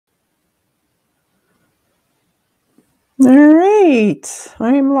All right,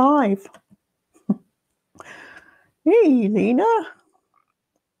 I am live. Hey, Lena.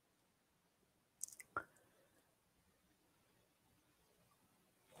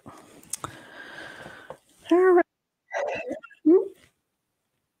 All right.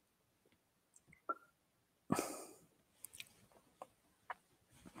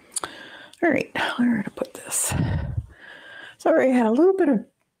 All right, where to put this? Sorry, I had a little bit of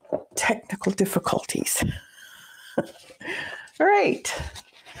technical difficulties. All right,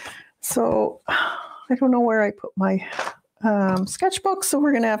 so I don't know where I put my sketchbook, so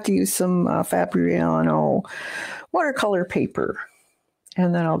we're going to have to use some Fabriano watercolor paper,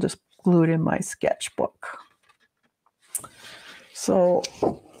 and then I'll just glue it in my sketchbook. So,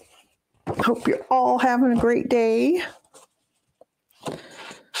 hope you're all having a great day.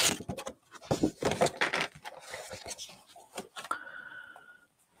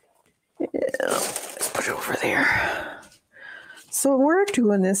 Yeah, let's put it over there. So we're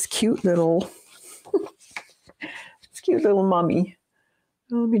doing this cute little mummy.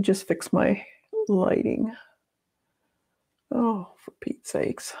 Let me just fix my lighting. Oh, for Pete's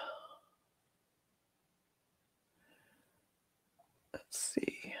sakes. Let's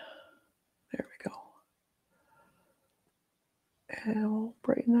see. There we go. And we'll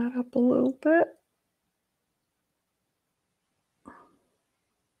brighten that up a little bit.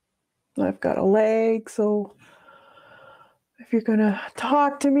 I've got a leg, so if you're going to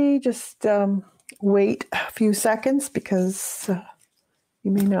talk to me, just wait a few seconds because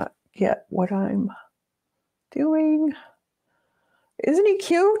you may not get what I'm doing. Isn't he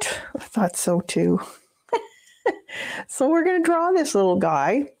cute? I thought so too. So we're going to draw this little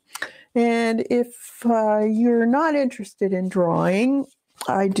guy. And if you're not interested in drawing,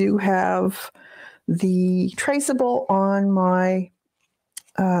 I do have the traceable on my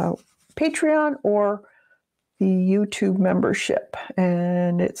Patreon or the YouTube membership.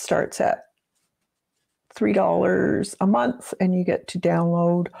 And it starts at $3 a month, and you get to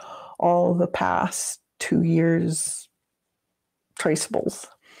download all the past 2 years traceables.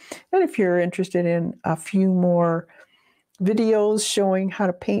 And if you're interested in a few more videos showing how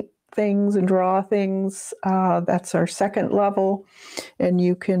to paint things and draw things, that's our second level. And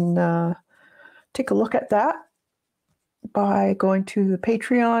you can take a look at that by going to the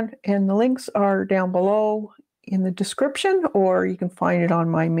Patreon, and the links are down below in the description, or you can find it on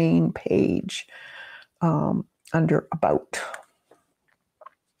my main page under About.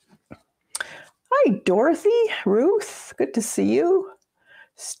 Hi, Dorothy, Ruth, good to see you.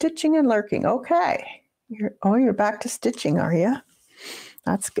 Stitching and lurking. Okay. You're back to stitching, are you?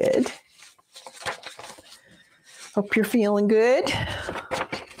 That's good. Hope you're feeling good.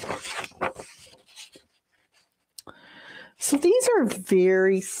 So these are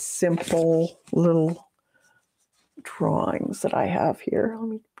very simple little drawings that I have here. Let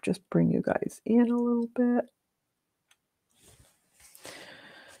me just bring you guys in a little bit.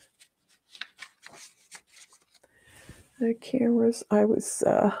 The cameras, I was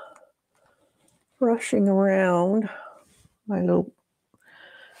rushing around. My little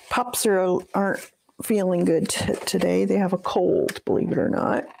pups aren't feeling good today. They have a cold, believe it or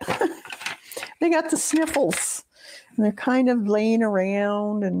not. They got the sniffles, and they're kind of laying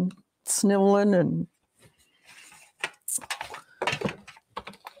around and sniveling, and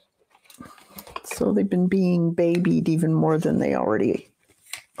so they've been being babied even more than they already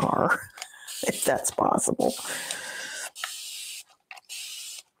are, if that's possible.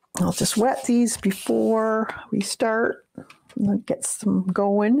 I'll just wet these before we start and get some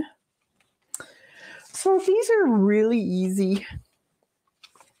going. So these are really easy.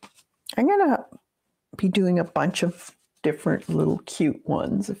 I'm going to be doing a bunch of different little cute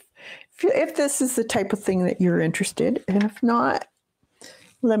ones. If this is the type of thing that you're interested in, and if not,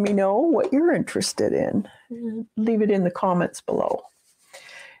 let me know what you're interested in. Leave it in the comments below.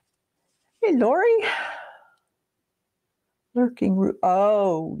 Hey, Lori. Lurking root.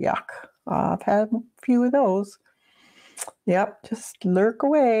 Oh, yuck. I've had a few of those. Yep, just lurk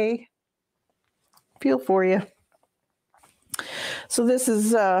away. Feel for you. So this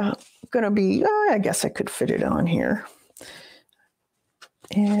is going to be, I guess I could fit it on here.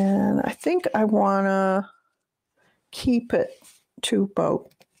 And I think I want to keep it to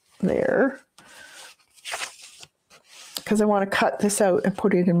about there, because I want to cut this out and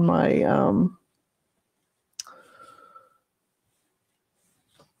put it in my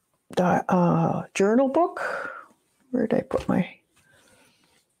journal book. Where did I put my...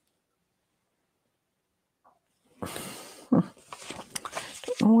 Don't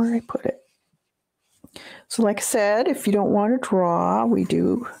know where I put it. So like I said, if you don't want to draw, we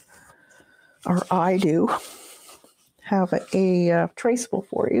do, or I do, have a traceable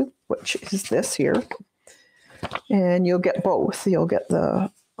for you, which is this here. And you'll get both. You'll get the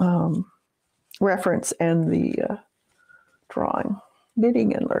reference and the drawing.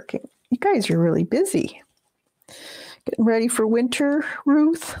 Knitting and lurking. You guys are really busy. Getting ready for winter,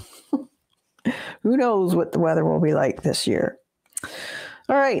 Ruth? Who knows what the weather will be like this year.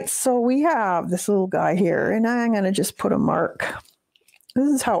 All right, so we have this little guy here, and I'm going to just put a mark. This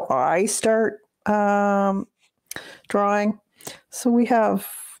is how I start drawing. So we have,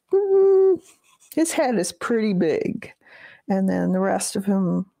 his head is pretty big. And then the rest of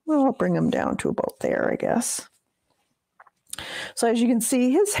him, well, I'll bring him down to about there, I guess. So as you can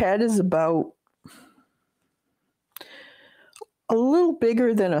see, his head is about a little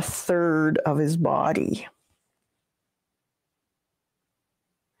bigger than a third of his body.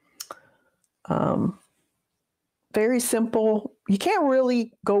 Very simple. You can't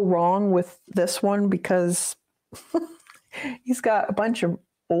really go wrong with this one because he's got a bunch of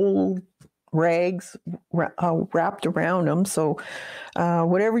old rags wrapped around him. So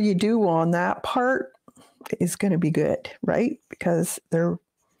whatever you do on that part is going to be good, right? Because they're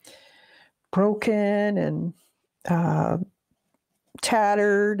broken and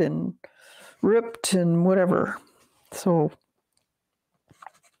tattered and ripped and whatever. So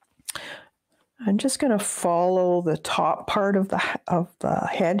I'm just going to follow the top part of the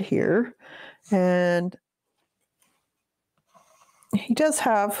head here, and he does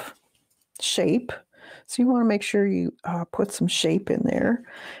have shape, so you want to make sure you put some shape in there,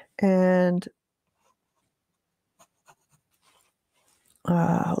 and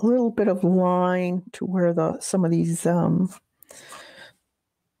a little bit of line to where some of these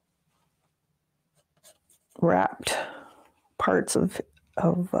wrapped parts of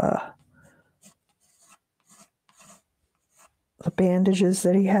the bandages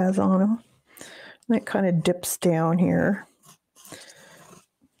that he has on him. And it kind of dips down here.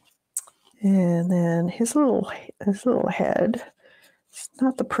 And then his little head, it's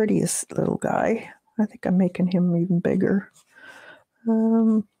not the prettiest little guy. I think I'm making him even bigger.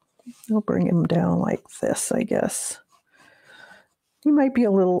 I'll bring him down like this, I guess. He might be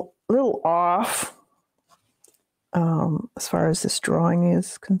a little off as far as this drawing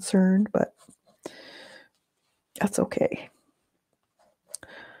is concerned, but that's okay.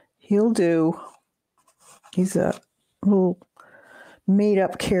 He'll do. He's a little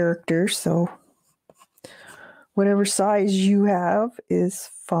made-up character, so whatever size you have is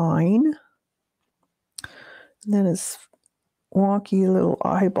fine. And then his wonky little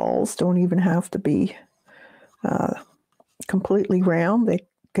eyeballs don't even have to be completely round. They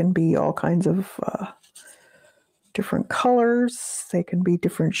can be all kinds of different colors. They can be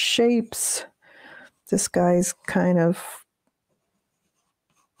different shapes. This guy's kind of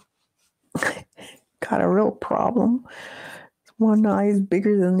got a real problem. One eye is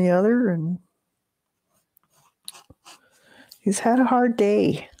bigger than the other, and he's had a hard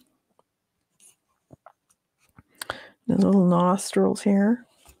day. The little nostrils here.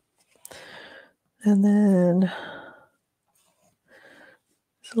 And then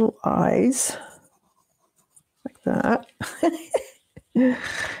his little eyes, like that. And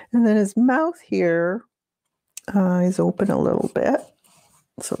then his mouth here is open a little bit.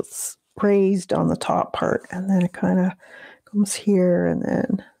 So it's raised on the top part, and then it kind of comes here, and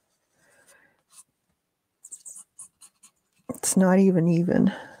then it's not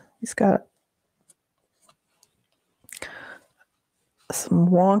even. He's got some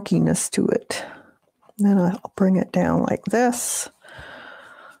wonkiness to it. And then I'll bring it down like this.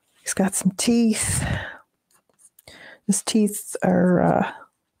 He's got some teeth. His teeth are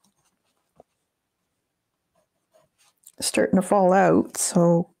starting to fall out,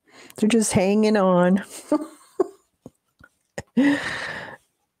 so they're just hanging on. He's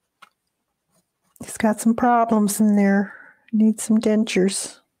got some problems in there. Needs some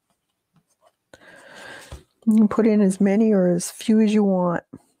dentures. You can put in as many or as few as you want.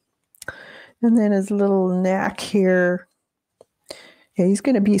 And then his little neck here. Yeah, he's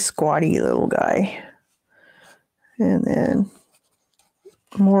going to be a squatty little guy. And then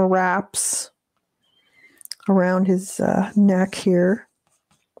more wraps around his neck here.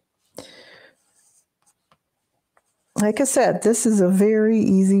 Like I said, this is a very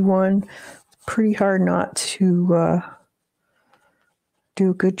easy one. Pretty hard not to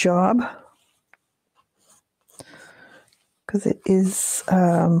do a good job, because it is,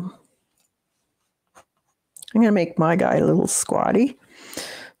 I'm going to make my guy a little squatty.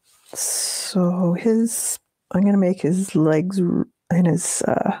 So I'm going to make his legs and he's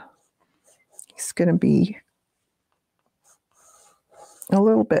going to be a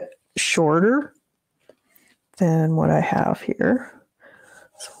little bit shorter than what I have here.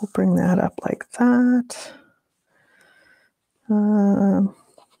 So we'll bring that up like that.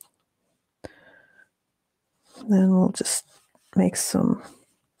 Then we'll just make some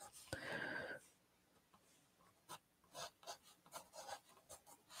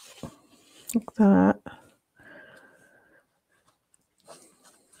like that.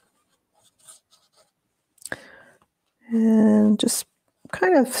 And just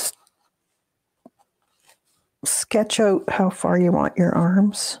kind of sketch out how far you want your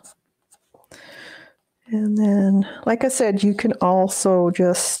arms. And then, like I said, you can also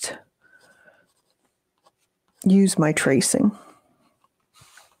just use my tracing.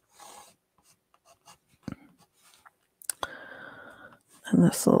 And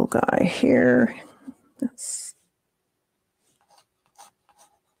this little guy here, and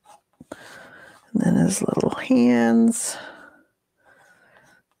then his little hands,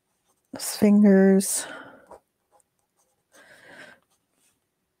 his fingers.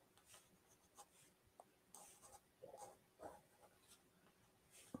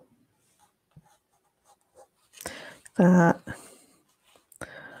 That.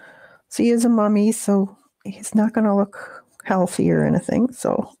 So he is a mummy, so he's not going to look healthy or anything.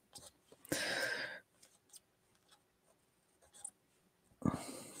 So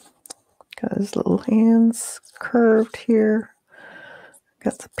got his little hands curved here.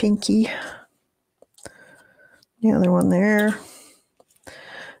 Got the pinky. The other one there.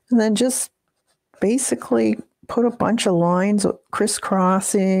 And then just basically put a bunch of lines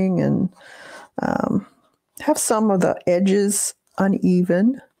crisscrossing and have some of the edges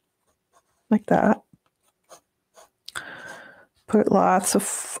uneven, like that. Put lots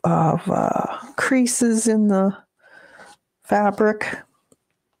of creases in the fabric.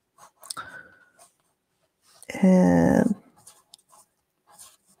 And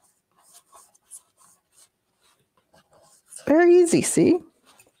very easy, see?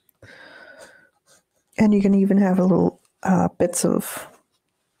 And you can even have a little bits of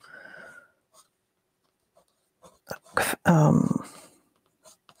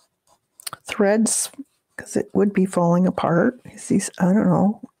threads, because it would be falling apart. He's, I don't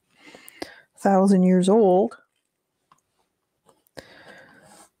know, 1,000 years old.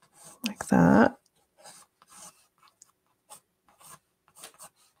 Like that.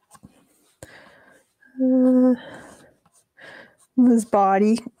 His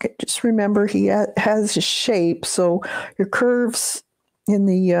body, just remember he has his shape, so your curves in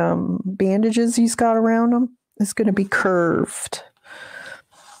the bandages he's got around him is going to be curved.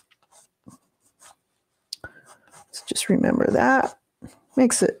 So just remember that.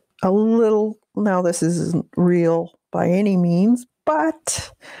 Makes it a little, now this isn't real by any means,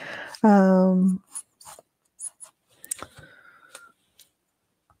 but we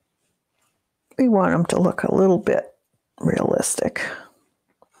want him to look a little bit realistic.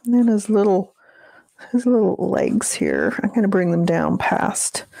 And then his little legs here, I'm going to bring them down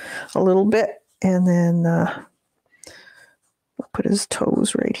past a little bit, and then we'll put his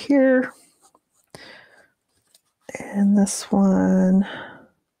toes right here. And this one,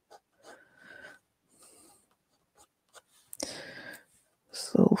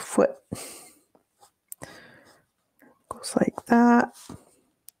 this little foot goes like that.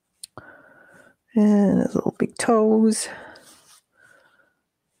 And his little big toes.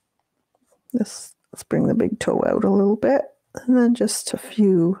 Let's bring the big toe out a little bit. And then just a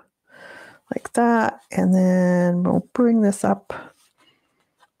few like that. And then we'll bring this up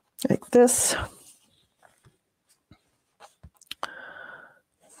like this.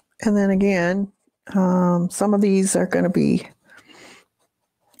 And then again, some of these are going to be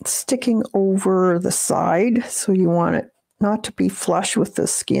sticking over the side. So you want it not to be flush with the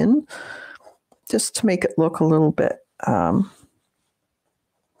skin, just to make it look a little bit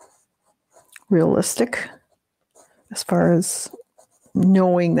realistic as far as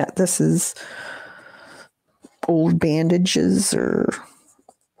knowing that this is old bandages or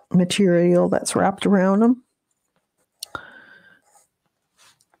material that's wrapped around them.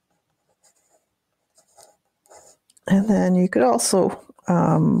 And then you could also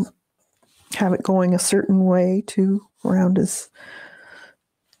have it going a certain way too around his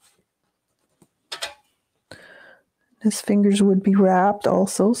fingers would be wrapped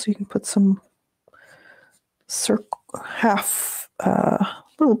also, so you can put some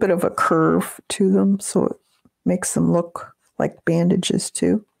little bit of a curve to them so it makes them look like bandages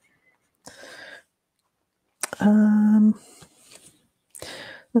too.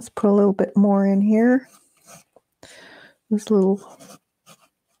 Let's put a little bit more in here. This little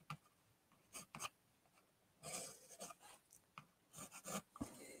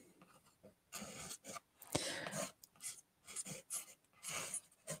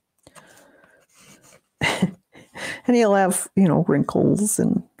And he'll have, wrinkles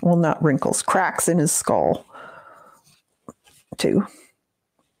and, well, not wrinkles, cracks in his skull too.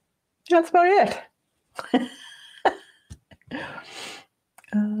 That's about it.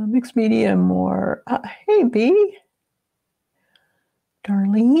 Mixed media more. Hey, B.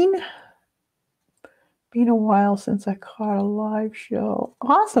 Darlene. Been a while since I caught a live show.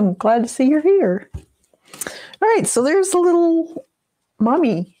 Awesome. Glad to see you're here. All right. So there's a little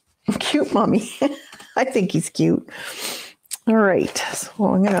mummy. Cute mummy. I think he's cute. All right. So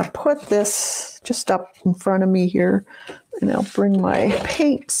I'm going to put this just up in front of me here. And I'll bring my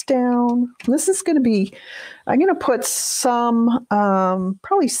paints down. This is going to be, I'm going to put some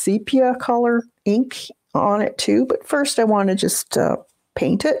probably sepia color ink on it too. But first I want to just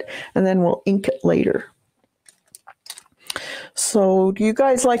paint it and then we'll ink it later. So do you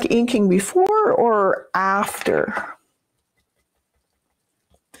guys like inking before or after?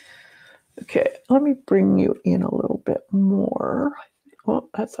 Okay, let me bring you in a little bit more. Oh,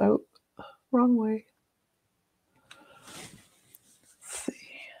 that's out. Wrong way. Let's see.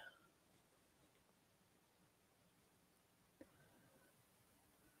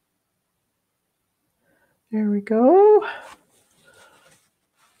 There we go.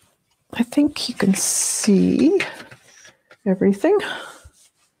 I think you can see everything.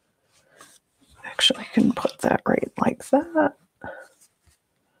 Actually, I can put that right like that.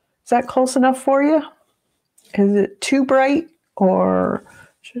 Is that close enough for you? Is it too bright or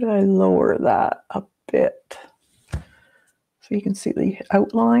should I lower that a bit so you can see the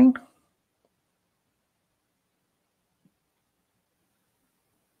outline?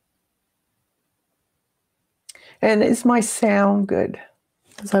 And is my sound good?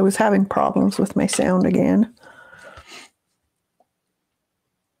 Because I was having problems with my sound again.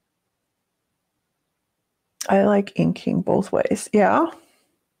 I like inking both ways. Yeah.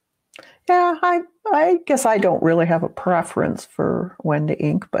 Yeah, I guess I don't really have a preference for when to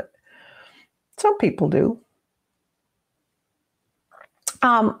ink, but some people do.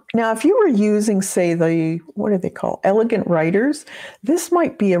 Now, if you were using, say, what do they call, elegant writers, this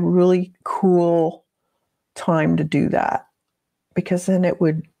might be a really cool time to do that because then it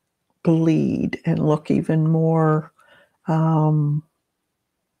would bleed and look even more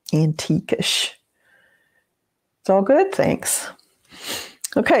antique-ish. It's all good, thanks.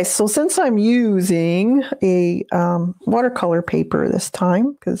 Okay, so since I'm using a watercolor paper this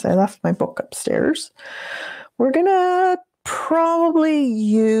time, because I left my book upstairs, we're going to probably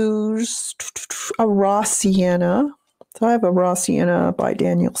use a raw sienna. So I have a raw sienna by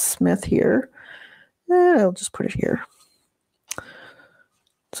Daniel Smith here. I'll just put it here.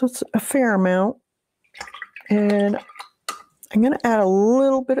 So it's a fair amount. And I'm going to add a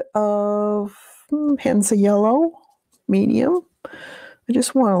little bit of Henza yellow, medium. I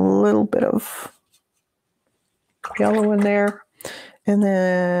just want a little bit of yellow in there. And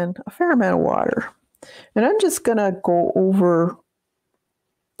then a fair amount of water. And I'm just going to go over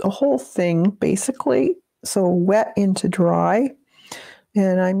the whole thing, basically. So wet into dry.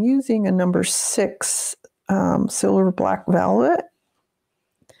 And I'm using a number 6 Silver Black Velvet.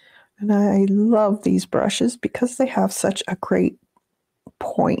 And I love these brushes because they have such a great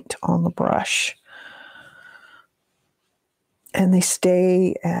point on the brush. And they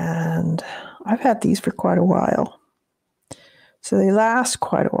stay, and I've had these for quite a while. So they last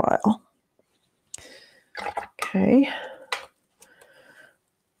quite a while. Okay.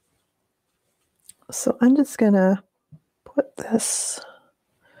 So I'm just going to put this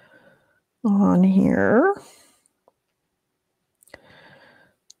on here.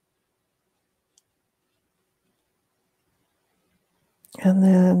 And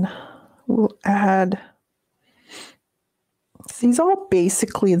then we'll add, these all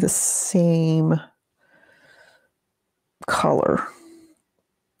basically the same color.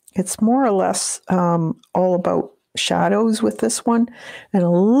 It's more or less all about shadows with this one and a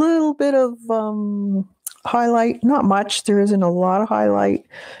little bit of highlight. Not much. There isn't a lot of highlight.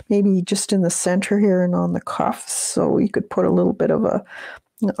 Maybe just in the center here and on the cuffs. So you could put a little bit of a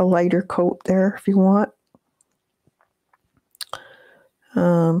lighter coat there if you want.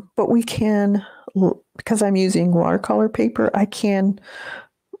 But we can, because I'm using watercolor paper, I can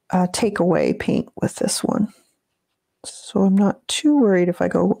take away paint with this one. So I'm not too worried if I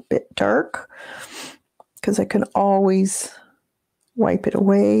go a bit dark, because I can always wipe it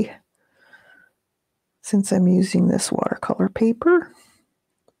away since I'm using this watercolor paper.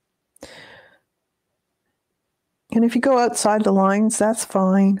 And if you go outside the lines, that's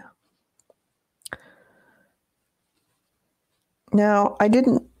fine. Now, I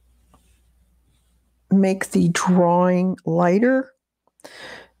didn't make the drawing lighter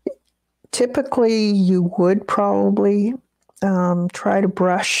Typically, you would probably try to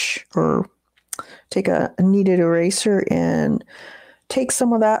brush or take a kneaded eraser and take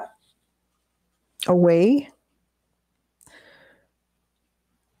some of that away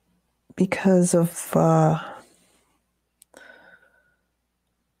because of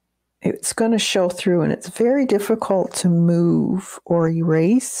it's going to show through, and it's very difficult to move or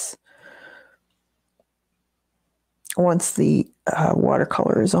erase once the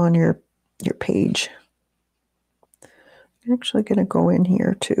watercolor is on your page. I'm actually going to go in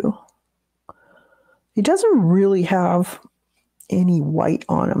here too. He doesn't really have any white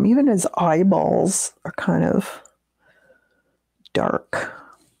on him. Even his eyeballs are kind of dark.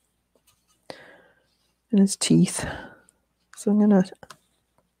 And his teeth. So I'm going to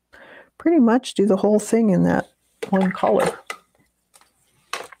pretty much do the whole thing in that one color.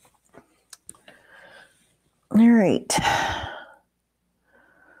 All right.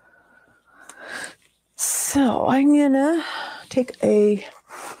 So I'm going to take a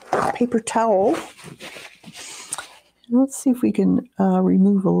paper towel. Let's see if we can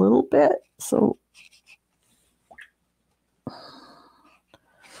remove a little bit. So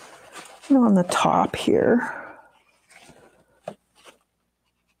on the top here.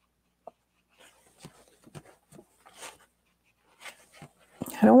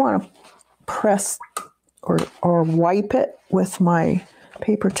 I don't want to press or wipe it with my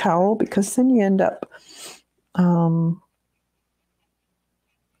paper towel, because then you end up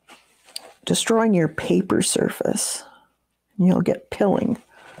destroying your paper surface and you'll get pilling.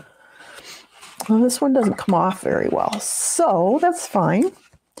 Well, this one doesn't come off very well, so that's fine.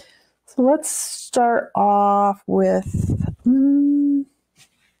 So let's start off with, I'm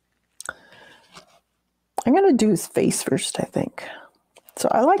going to do his face first, I think. So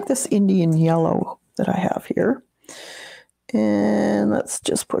I like this Indian yellow that I have here. And let's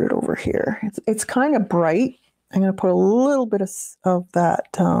just put it over here. It's kind of bright. I'm going to put a little bit of that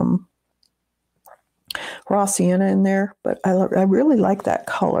raw sienna in there, but I really like that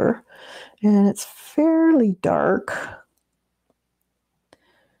color. And it's fairly dark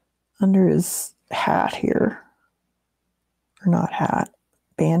under his hat here. Or not hat,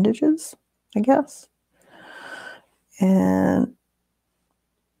 bandages, I guess. And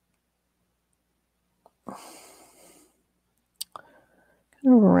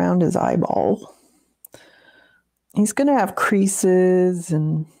kind of around his eyeball. He's going to have creases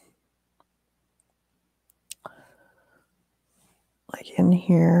and like in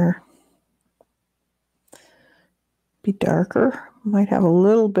here. Be darker. Might have a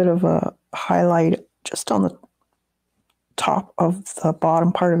little bit of a highlight just on the top of the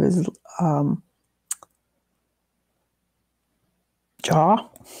bottom part of his jaw.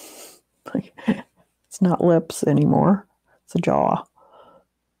 It's not lips anymore. It's a jaw.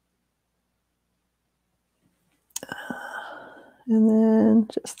 And then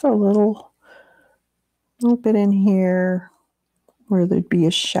just a little bit in here where there'd be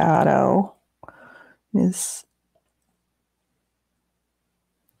a shadow. Okay,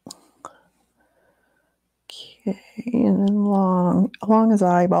 and then along his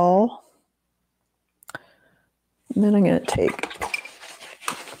eyeball. And then I'm going to take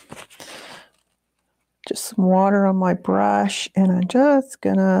just some water on my brush, and I'm just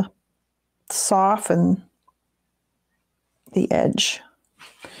going to soften the edge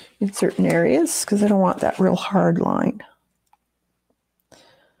in certain areas because I don't want that real hard line.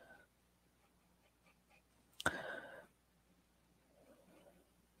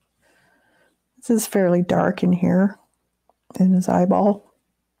 This is fairly dark in here in his eyeball.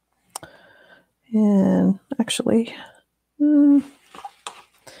 And actually,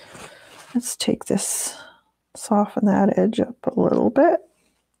 let's take this, soften that edge up a little bit.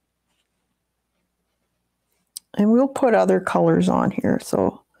 And we'll put other colors on here,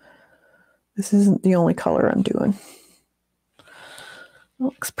 so this isn't the only color I'm doing. It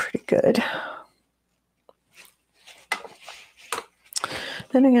looks pretty good.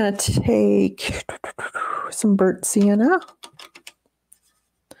 Then I'm going to take some burnt sienna.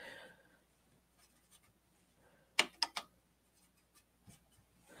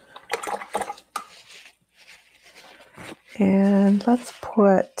 And let's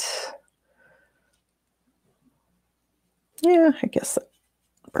put, I guess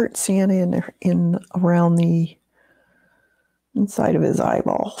burnt sienna in around the inside of his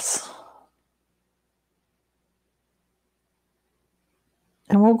eyeballs.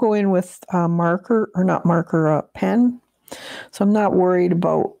 And we'll go in with a pen. So I'm not worried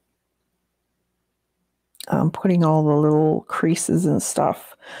about putting all the little creases and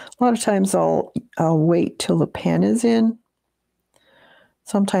stuff. A lot of times I'll wait till the pen is in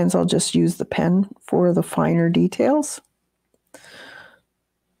Sometimes I'll just use the pen for the finer details.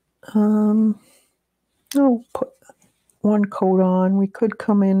 I'll put one coat on. We could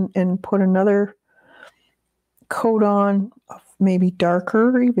come in and put another coat on, maybe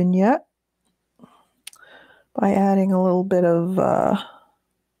darker even yet, by adding a little bit of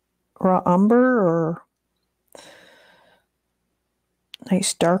raw umber or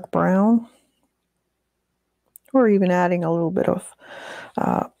nice dark brown, or even adding a little bit of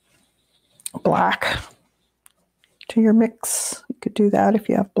black to your mix. You could do that if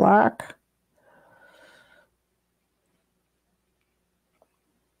you have black.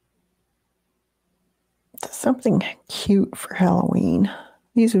 Something cute for Halloween.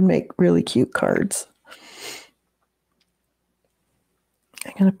 These would make really cute cards.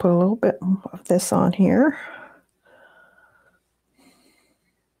 I'm going to put a little bit of this on here.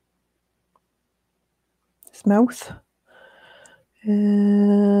 His mouth.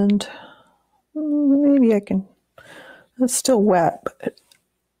 And maybe I can, it's still wet, but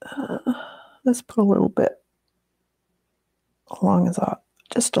let's put a little bit along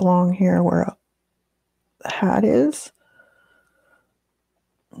just along here where the hat is.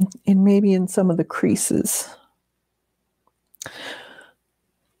 And maybe in some of the creases.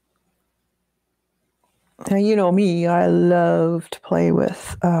 Now, you know me, I love to play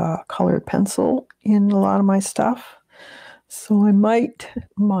with colored pencil in a lot of my stuff. So I might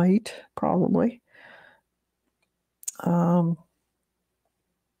probably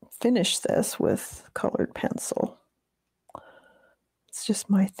finish this with colored pencil. It's just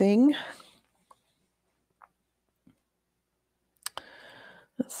my thing.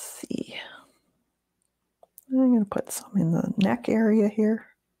 Let's see. I'm going to put some in the neck area here.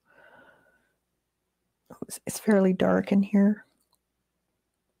 It's fairly dark in here.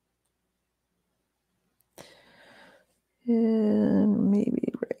 And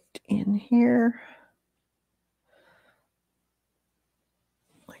maybe right in here.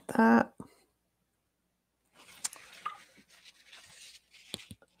 Like that.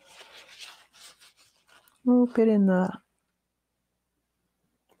 A little bit in the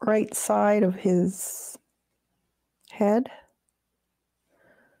right side of his head.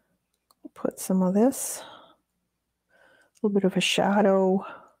 Put some of this. A little bit of a shadow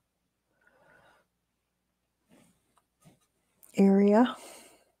area.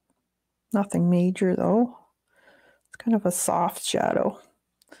 Nothing major though. It's kind of a soft shadow.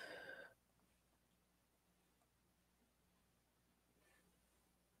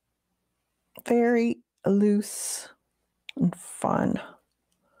 Very loose and fun.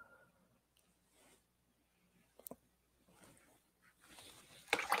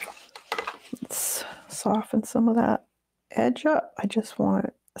 Let's soften some of that edge up. I just want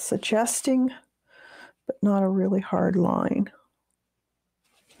a suggesting, but not a really hard line.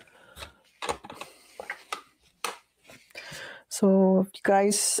 So if you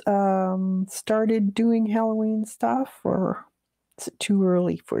guys started doing Halloween stuff, or is it too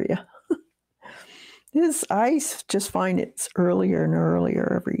early for you? I just find it's earlier and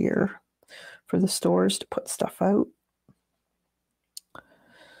earlier every year for the stores to put stuff out.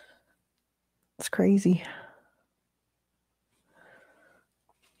 It's crazy.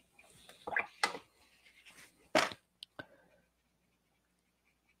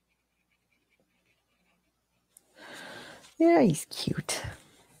 Yeah, he's cute.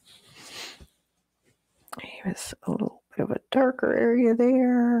 Here's a little bit of a darker area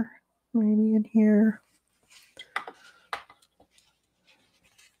there, maybe in here.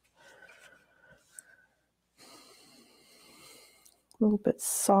 A little bit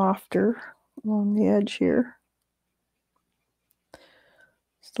softer along the edge here.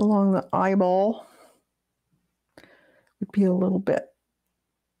 Just along the eyeball would be a little bit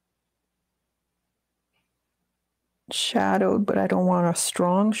shadowed, but I don't want a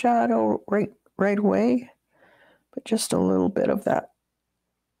strong shadow right away, but just a little bit of that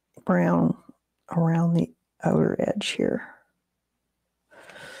brown around the outer edge here.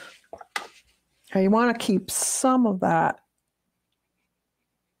 Now you want to keep some of that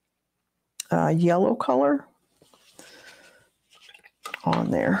yellow color on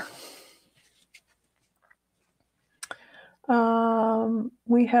there.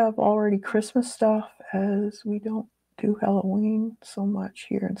 We have already Christmas stuff, as we don't do Halloween so much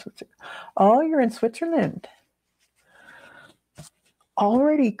here in Switzerland. Oh, you're in Switzerland.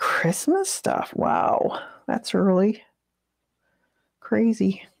 Already Christmas stuff. Wow, that's early.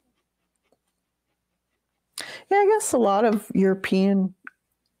 Crazy. Yeah, I guess a lot of European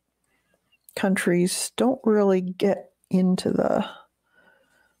countries don't really get into the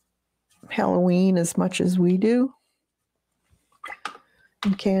Halloween as much as we do.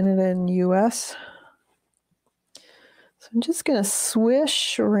 in Canada and US. So I'm just going to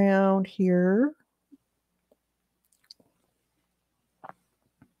swish around here.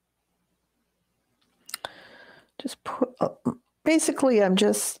 Just put up, basically I'm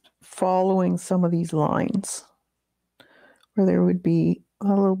just following some of these lines where there would be a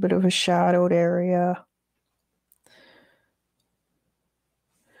little bit of a shadowed area.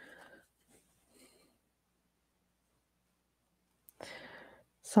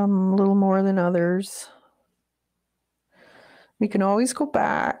 Some a little more than others. We can always go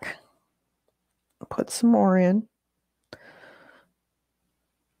back, put some more in,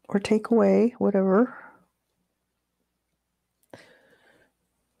 or take away, whatever.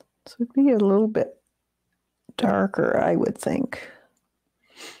 So it'd be a little bit darker, I would think,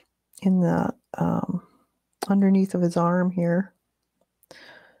 in the underneath of his arm here.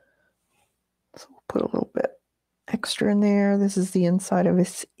 So we'll put a little bit extra in there. This is the inside of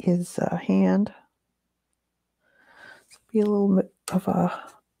his hand. Be a little bit of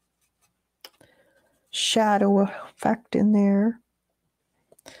a shadow effect in there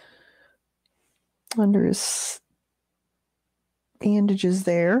under his bandages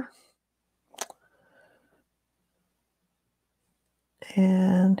there.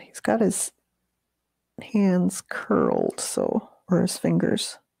 And he's got his hands curled, so, or his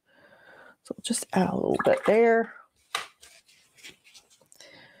fingers. So just add a little bit there.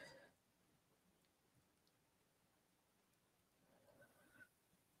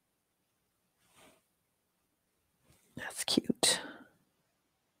 That's cute.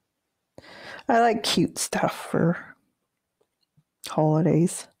 I like cute stuff for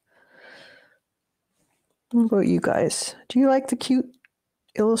holidays. What about you guys? Do you like the cute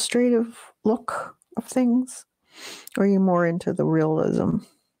illustrative look of things? Or are you more into the realism?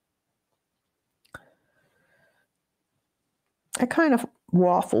 I kind of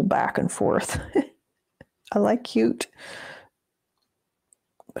waffle back and forth. I like cute,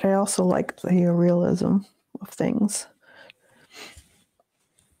 but I also like the realism of things.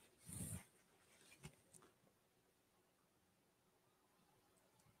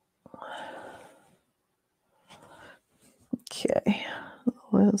 Okay,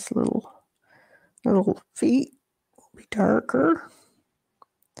 his little feet will be darker.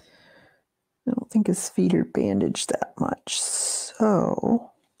 I don't think his feet are bandaged that much.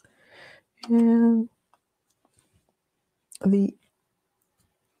 So, and I'm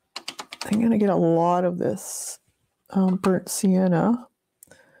going to get a lot of this burnt sienna,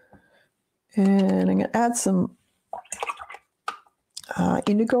 and I'm going to add some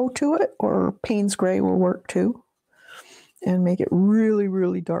indigo to it, or Payne's Gray will work too, and make it really,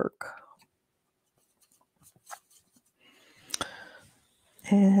 really dark.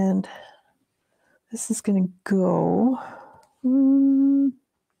 And this is going to go more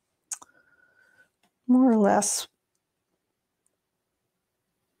or less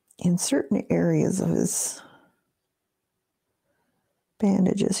in certain areas of his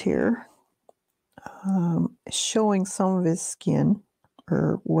bandages here, showing some of his skin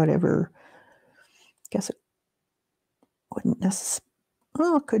or whatever. I guess it wouldn't necessarily,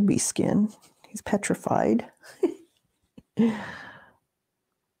 well, it could be skin. He's petrified. He's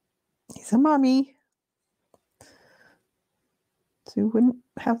a mummy. So he wouldn't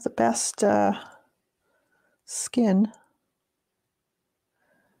have the best skin.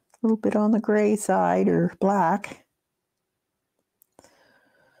 A little bit on the gray side or black.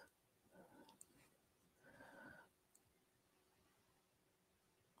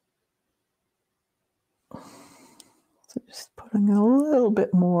 So just putting a little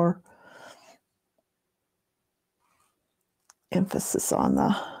bit more emphasis on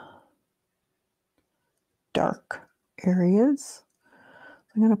the dark areas.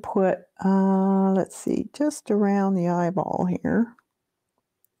 I'm going to put, let's see, just around the eyeball here.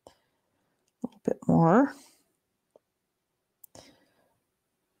 A little bit more.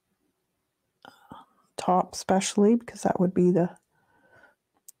 Top especially, because that would be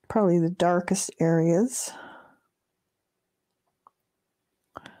probably the darkest areas.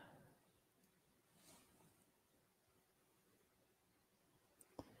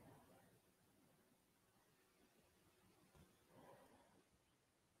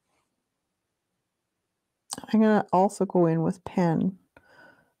 I'm going to also go in with pen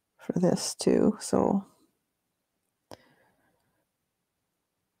for this too. So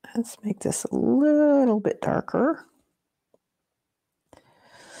let's make this a little bit darker.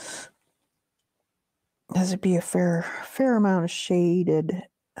 This would be a fair amount of shaded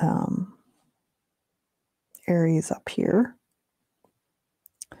areas up here.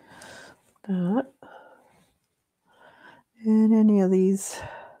 That. And any of these,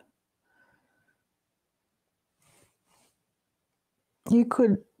 you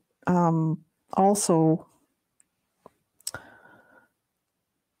could also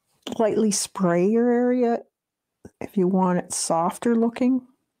lightly spray your area if you want it softer looking.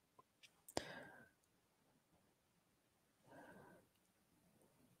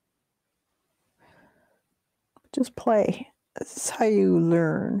 Just play. This is how you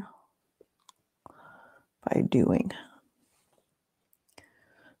learn, by doing.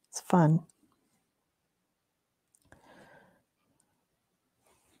 It's fun.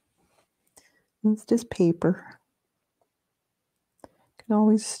 It's just paper. You can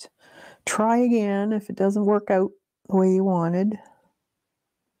always try again if it doesn't work out the way you wanted.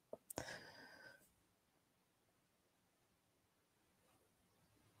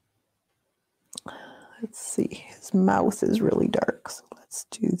 Let's see, his mouth is really dark, so let's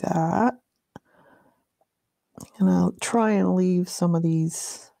do that. And I'll try and leave some of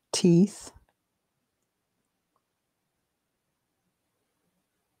these teeth.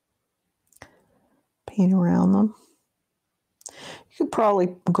 Paint around them. You could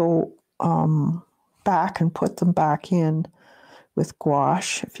probably go back and put them back in with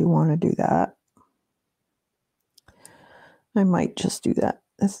gouache if you want to do that. I might just do that.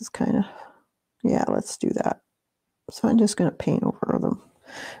 This is kind of, yeah, let's do that. So I'm just going to paint over them.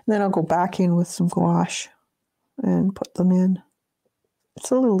 And then I'll go back in with some gouache and put them in.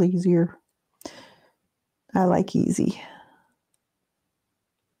 It's a little easier. I like easy.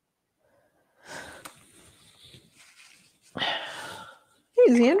 Hey,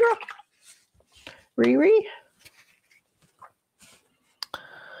 Xandra. Riri.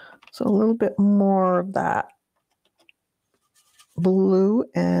 So a little bit more of that blue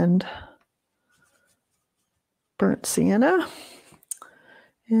and burnt sienna.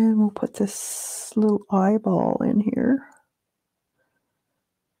 And we'll put this little eyeball in here.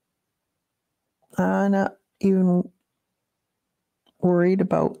 I'm not even worried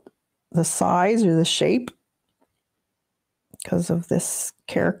about the size or the shape because of this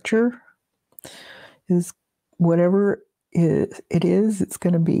character. Is whatever it is, it's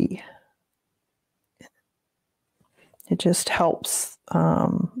going to be. It just helps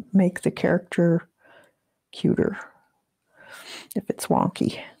make the character cuter if it's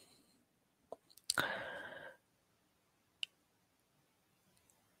wonky.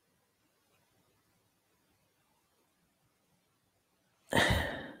 I'm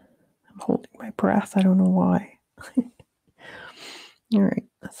holding my breath. I don't know why. All right,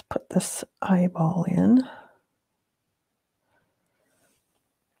 let's put this eyeball in.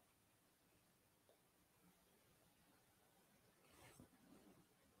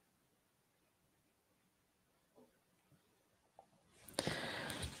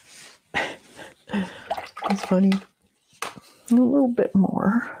 It's funny. A little bit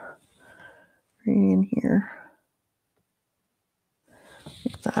more right in here.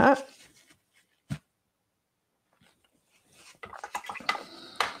 Like that.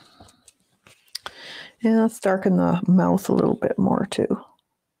 And let's darken the mouth a little bit more too.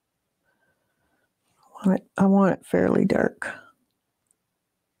 I want it fairly dark.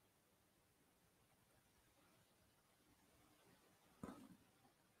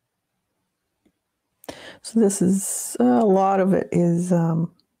 So this is, a lot of it is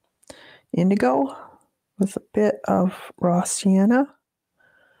indigo with a bit of raw sienna.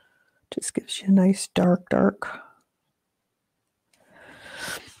 Just gives you a nice dark.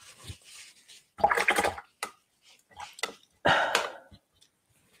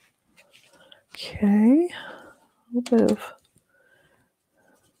 Okay, a little bit of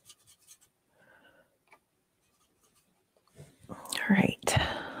all right.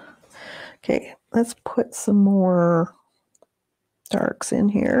 Okay, let's put some more darks in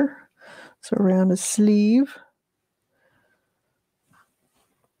here. So around his sleeve.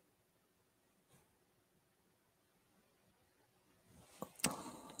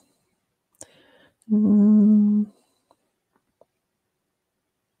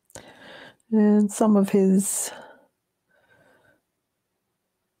 And some of his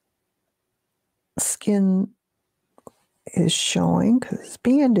skin is showing because his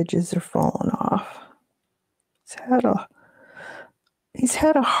bandages are falling off. He's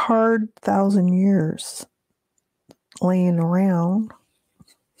had a hard 1,000 years laying around.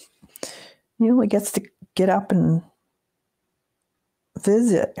 He only gets to get up and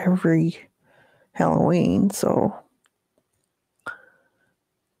visit every Halloween, so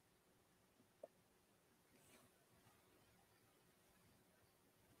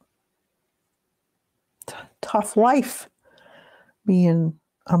tough life being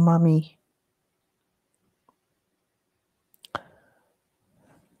a mummy.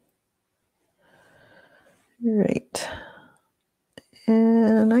 Right.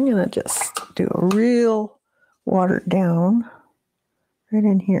 And I'm going to just do a real watered down right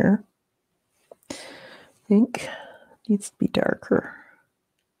in here. I think it needs to be darker.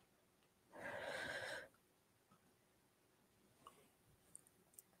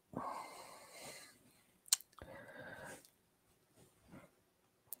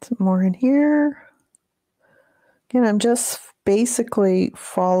 Some more in here. Again, I'm just basically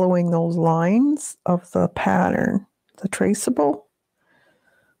following those lines of the pattern, the traceable.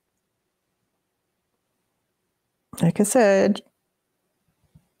 Like I said,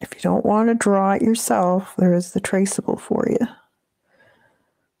 if you don't want to draw it yourself, there is the traceable for you.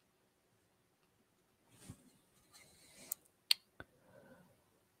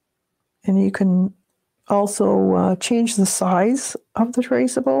 And you can also change the size of the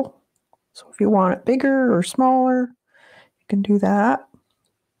traceable. So if you want it bigger or smaller, you can do that.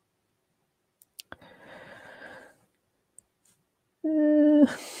 And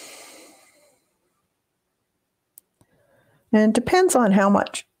it depends on how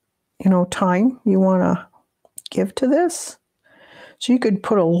much, time you want to give to this. So you could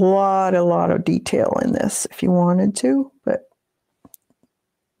put a lot of detail in this if you wanted to, but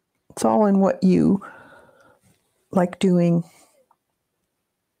it's all in what you like doing.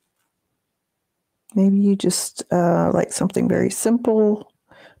 Maybe you just like something very simple,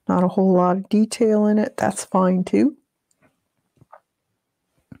 not a whole lot of detail in it. That's fine too.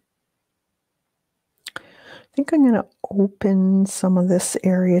 I think I'm going to open some of this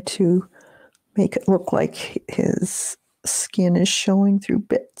area to make it look like his skin is showing through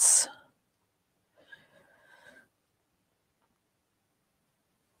bits.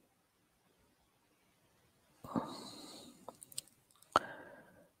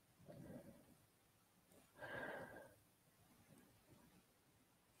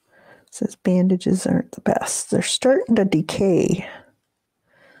 Says bandages aren't the best. They're starting to decay.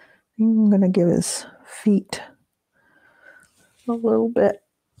 I'm going to give his feet a little bit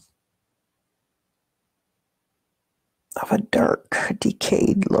of a dark,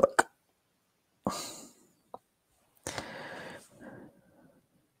 decayed look.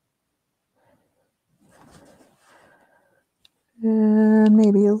 And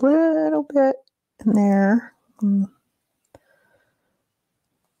maybe a little bit in there.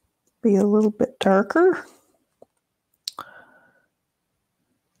 Be a little bit darker.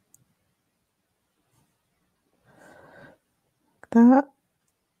 Like that.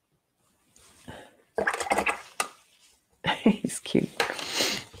 He's cute.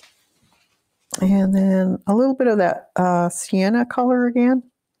 And then a little bit of that sienna color again.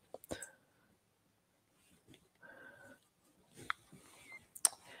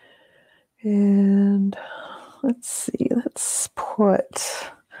 And let's see, let's put,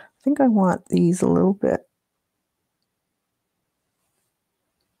 I think I want these a little bit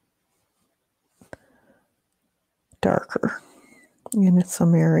darker in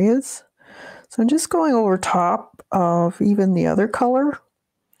some areas. So I'm just going over top of even the other color,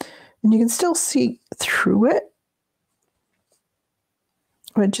 and you can still see through it.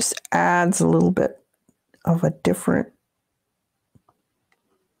 It just adds a little bit of a different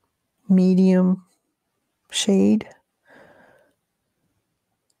medium shade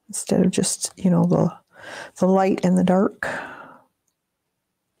instead of just, the light and the dark.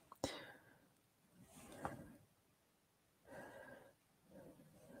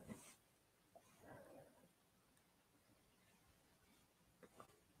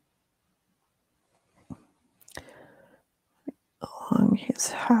 Along his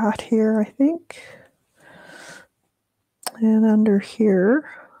hat here, I think. And under here,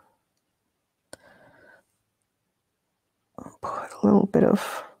 I'll put a little bit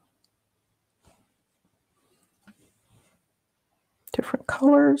of different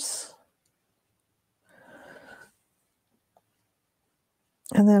colors.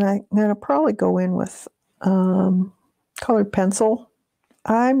 And then I'm going to probably go in with colored pencil.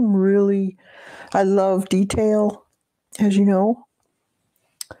 I love detail, as you know,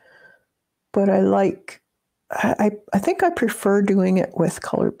 but I think I prefer doing it with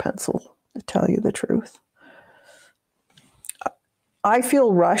colored pencil, to tell you the truth. I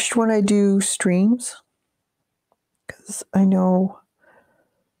feel rushed when I do streams because I know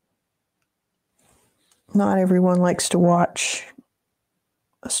not everyone likes to watch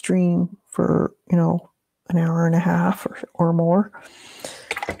a stream for, an hour and a half or more.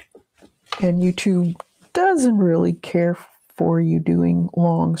 And YouTube doesn't really care for you doing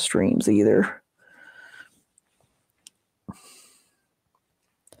long streams either.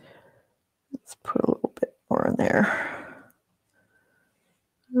 Let's put a little bit more in there.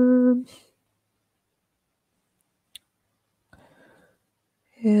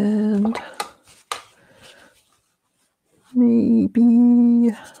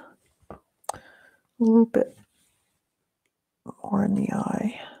 maybe a little bit more in the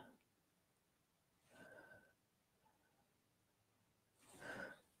eye.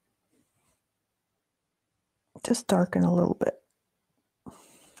 Just darken a little bit. I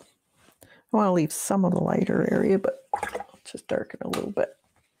want to leave some of the lighter area, but just darken a little bit.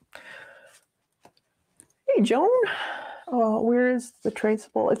 Hey, Joan. Where is the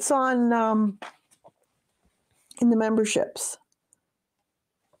traceable? It's on in the memberships.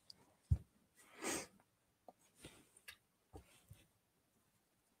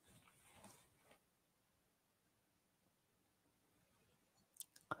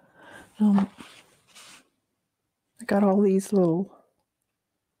 I got all these little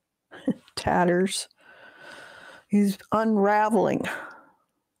tatters. He's unraveling.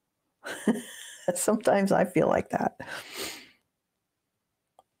 Sometimes I feel like that.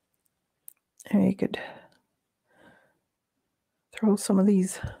 And you could throw some of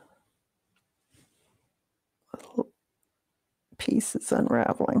these little pieces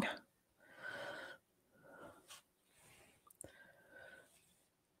unraveling.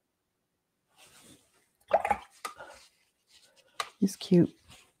 He's cute.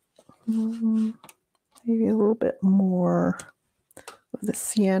 Maybe a little bit more of the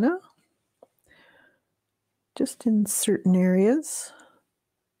sienna. Just in certain areas.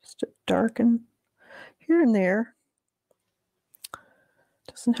 Just to darken here and there.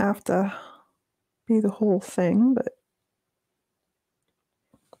 Doesn't have to be the whole thing, but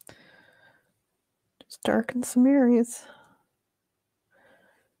just darken some areas.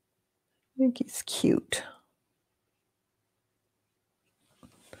 I think he's cute.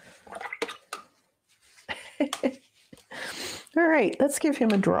 All right, let's give him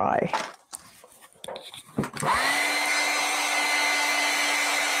a dry.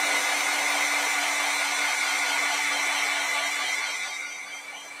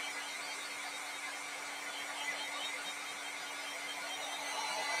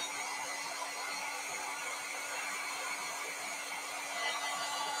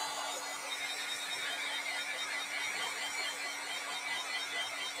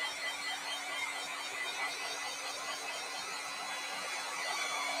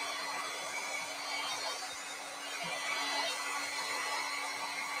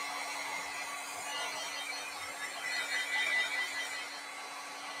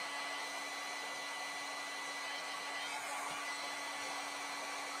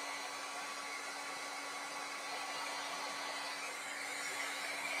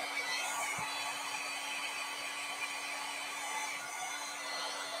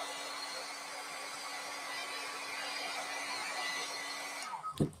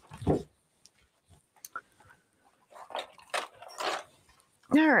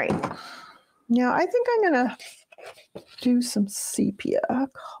 All right, now I think I'm gonna do some sepia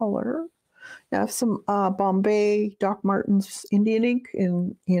color. I have some Bombay Doc Martens Indian ink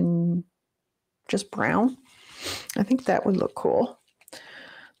in just brown. I think that would look cool.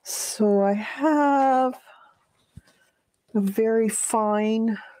 So I have a very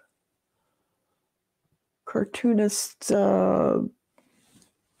fine cartoonist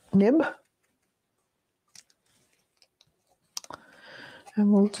nib.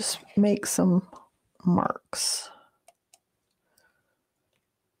 And we'll just make some marks.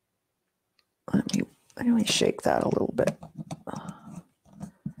 Let me shake that a little bit.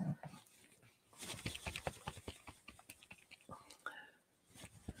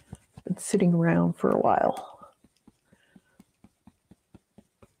 Been sitting around for a while.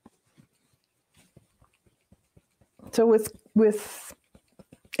 So with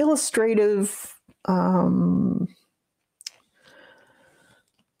illustrative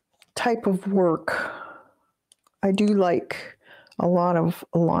type of work, I do like a lot of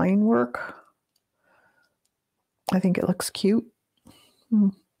line work. I think it looks cute. I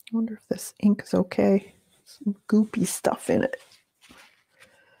wonder if this ink is okay. Some goopy stuff in it.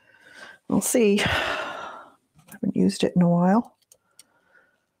 We'll see. I haven't used it in a while.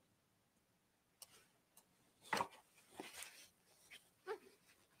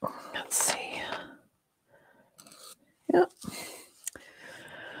 Let's see. Yeah.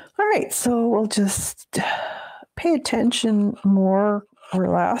 All right, so we'll just pay attention more or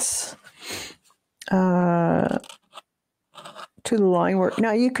less to the line work.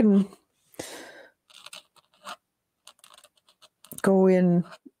 Now you can go in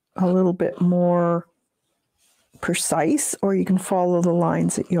a little bit more precise, or you can follow the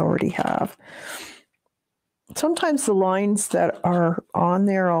lines that you already have. Sometimes the lines that are on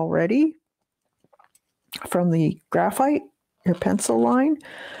there already from the graphite, your pencil line,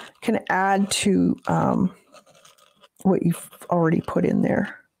 can add to what you've already put in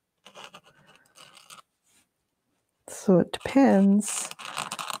there. So it depends,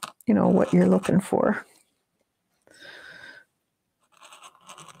 you know, what you're looking for.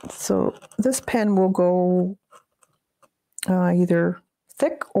 So this pen will go either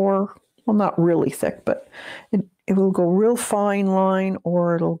thick or, well, not really thick, but it will go real fine line,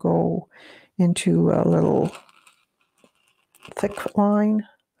 or it'll go into a little thick line,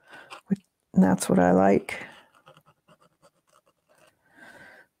 and that's what I like.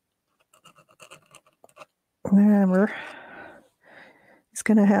 Remember, it's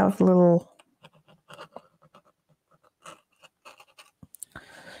going to have little,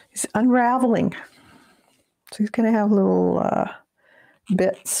 it's unraveling, so he's going to have little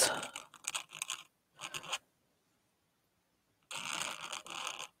bits.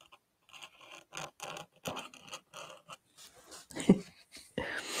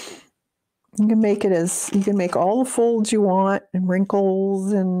 You can make it as, you can make all the folds you want and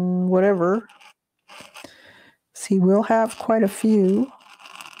wrinkles and whatever. So he will have quite a few.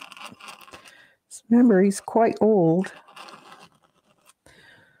 So remember, he's quite old.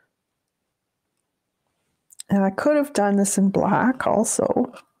 And I could have done this in black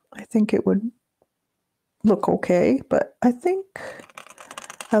also. I think it would look okay, but I think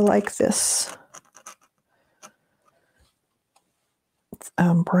I like this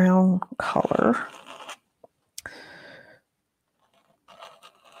brown color.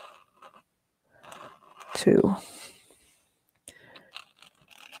 Too.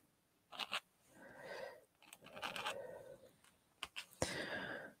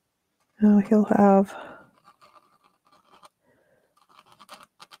 Now he'll have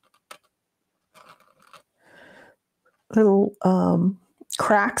little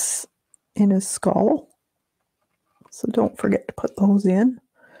cracks in his skull. So don't forget to put those in,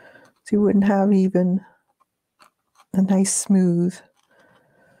 so you wouldn't have even a nice smooth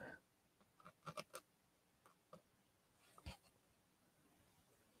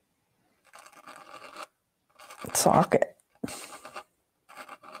socket.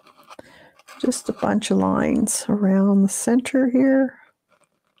 Just a bunch of lines around the center here,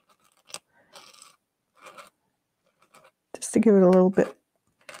 just to give it a little bit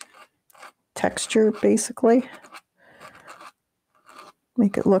texture, basically.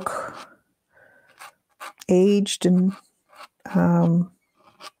 Make it look aged and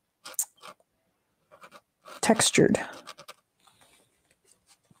textured.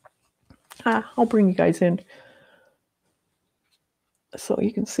 I'll bring you guys in so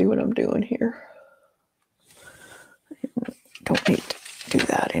you can see what I'm doing here. Don't need to do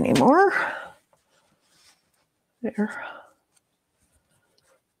that anymore. There.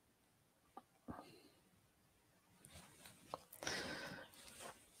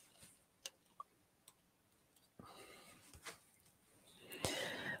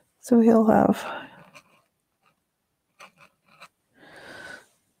 So he'll have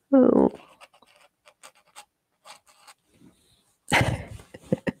little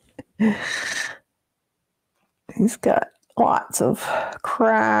he's got lots of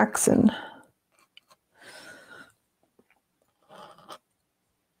cracks and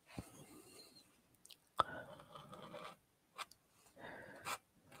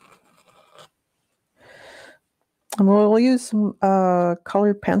we'll use some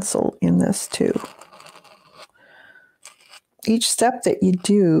colored pencil in this too. Each step that you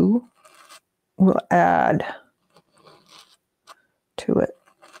do will add to it.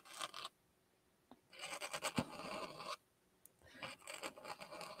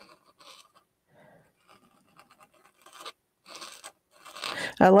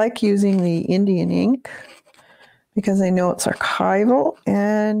 I like using the Indian ink because I know it's archival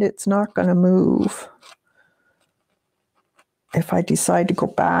and it's not going to move. If I decide to go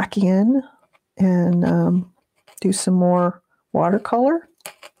back in and do some more watercolor,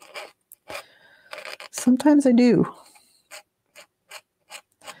 sometimes I do.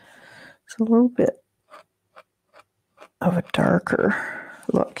 It's a little bit of a darker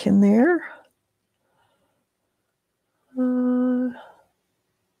look in there.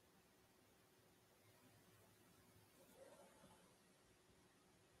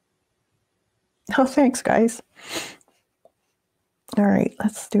 Oh, thanks, guys. All right,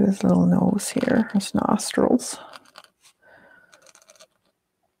 let's do his little nose here, his nostrils.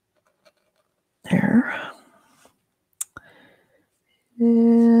 There.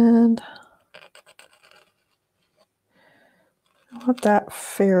 And I want that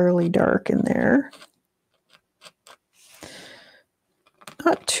fairly dark in there.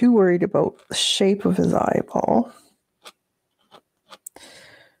 Not too worried about the shape of his eyeball.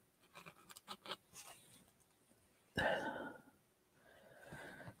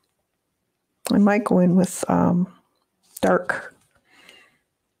 might go in with dark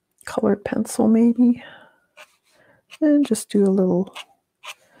colored pencil maybe. And just do a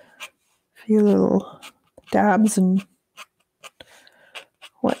few little dabs and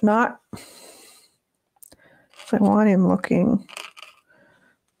whatnot. If I want him looking,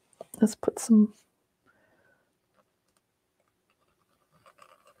 let's put some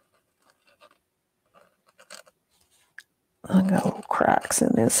I got little cracks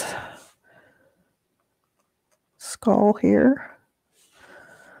in his skull here.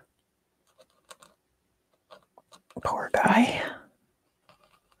 Poor guy.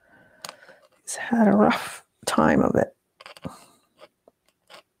 He's had a rough time of it.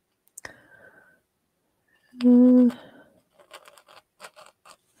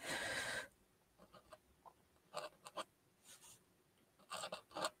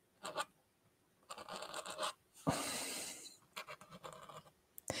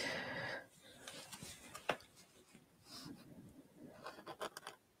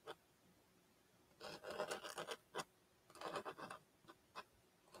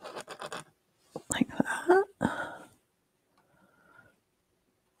 Like that.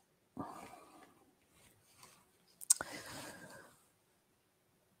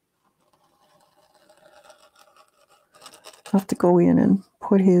 I'll have to go in and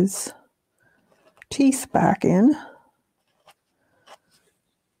put his teeth back in.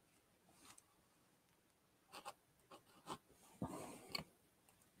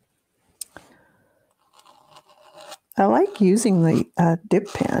 I like using the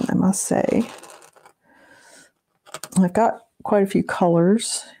dip pen, I must say. I've got quite a few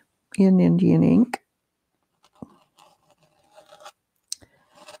colors in Indian ink.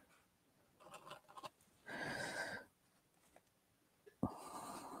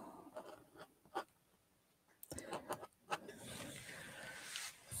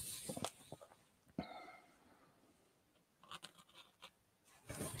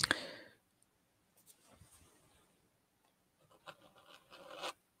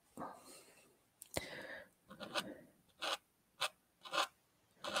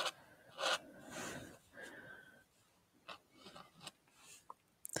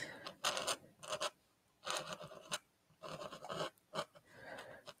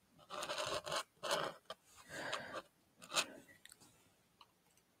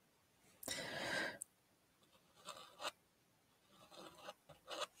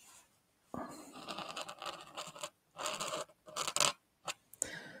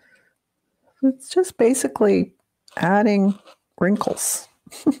 It's just basically adding wrinkles.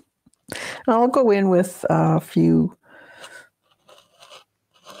 I'll go in with a few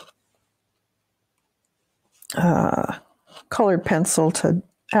colored pencil to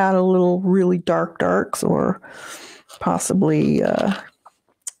add a little really dark darks or possibly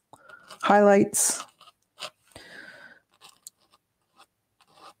highlights.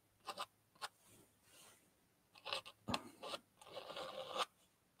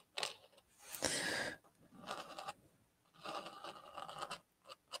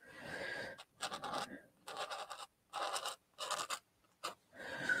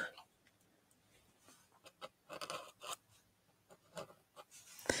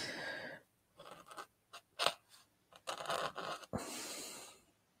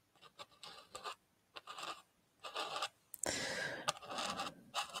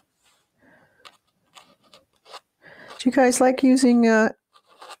 Do you guys like using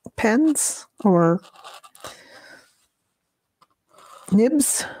pens or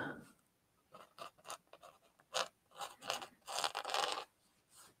nibs?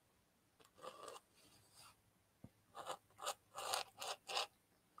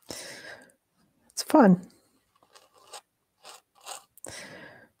 It's fun.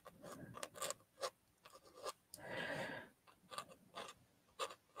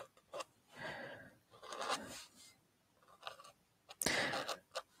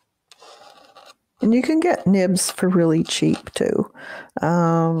 And you can get nibs for really cheap too.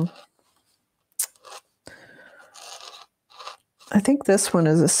 I think this one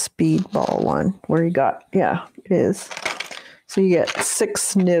is a speedball one where you got, yeah, it is. So you get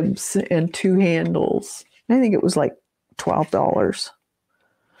 6 nibs and 2 handles. I think it was like $12.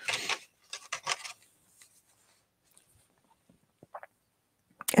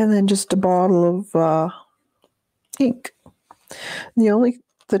 And then just a bottle of ink.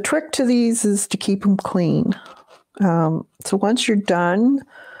 The trick to these is to keep them clean. So once you're done,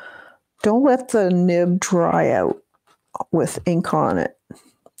 don't let the nib dry out with ink on it.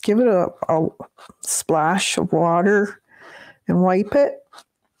 Give it a splash of water and wipe it,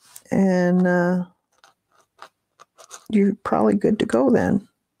 and you're probably good to go then.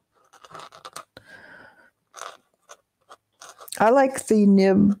 I like the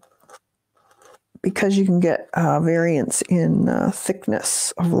nib because you can get variance in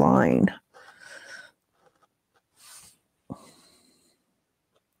thickness of line.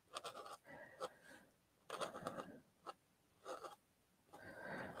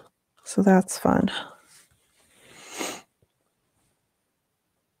 So that's fun.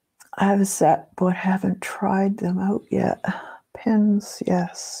 I have a set, but haven't tried them out yet. Pens,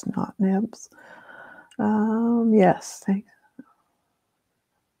 yes, not nibs. Yes, thanks.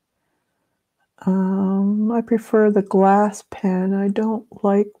 I prefer the glass pen. I don't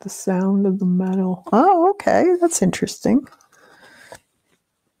like the sound of the metal. Oh, okay, that's interesting.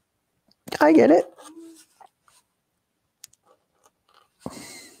 I get it.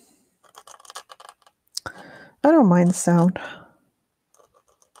 I don't mind the sound.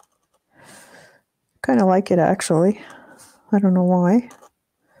 Kind of like it, actually. I don't know why.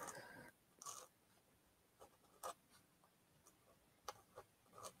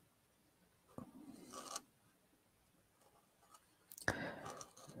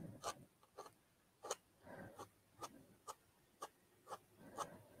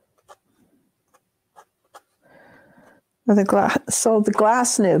 The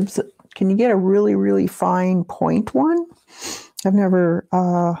glass nibs, can you get a really, really fine point one? I've never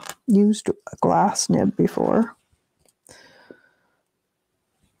used a glass nib before.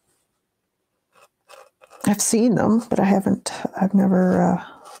 I've seen them, but I've never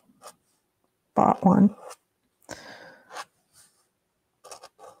bought one.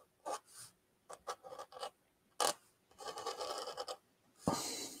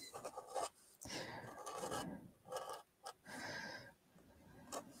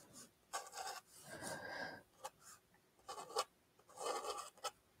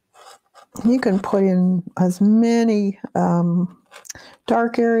 You can put in as many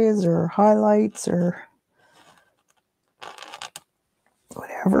dark areas or highlights or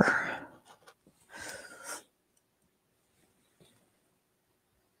whatever.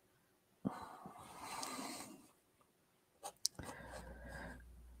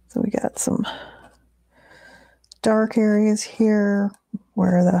 So we got some dark areas here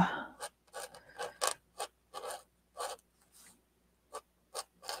where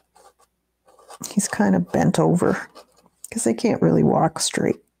he's kind of bent over because they can't really walk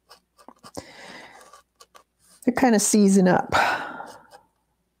straight. They're kind of seizing up.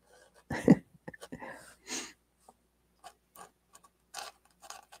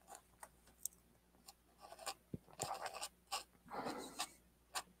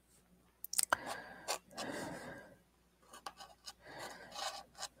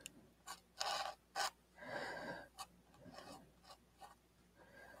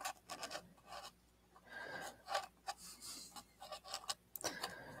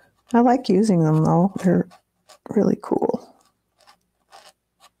 I like using them though. They're really cool.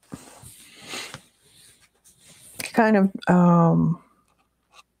 Kind of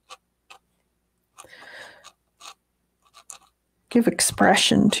give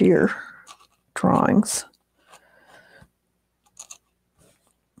expression to your drawings.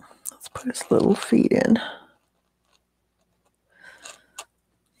 Let's put his little feet in.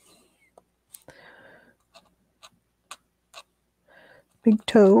 Big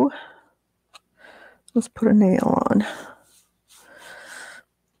toe. Let's put a nail on.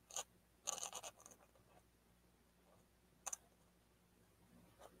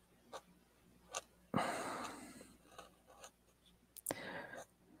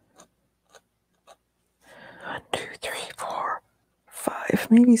 One, two, three, four, five.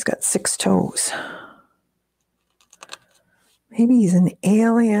 Maybe he's got 6 toes. Maybe he's an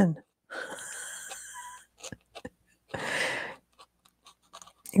alien.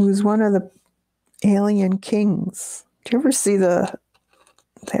 He was one of the alien kings. Do you ever see that?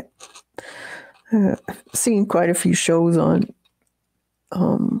 I've seen quite a few shows on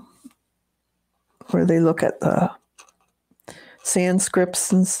where they look at the sand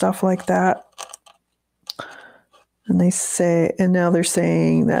scripts and stuff like that. And now they're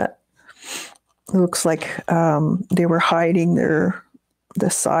saying that it looks like they were hiding the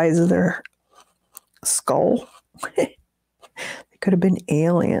size of their skull. They could have been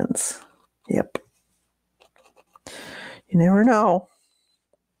aliens. Yep. You never know.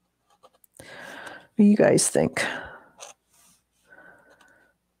 What do you guys think?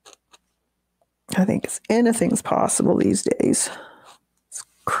 I think anything's possible these days. It's a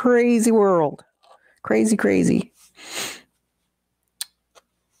crazy world. Crazy, crazy.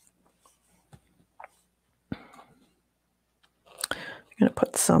 I'm going to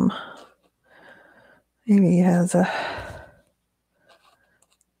put some, maybe he has a,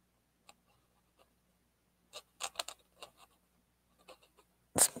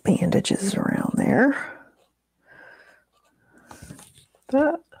 bandages around there.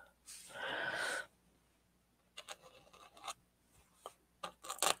 But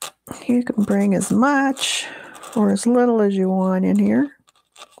you can bring as much or as little as you want in here.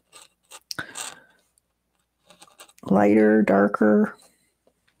 Lighter, darker.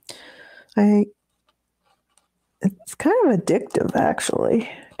 It's kind of addictive, actually,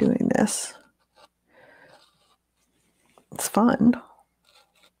 doing this. It's fun.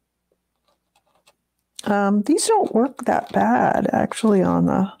 These don't work that bad, actually, on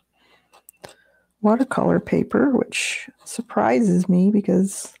the watercolor paper, which surprises me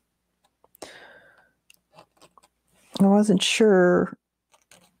because I wasn't sure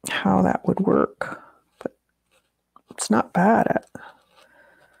how that would work, but it's not bad.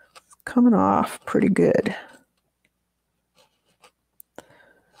 It's coming off pretty good.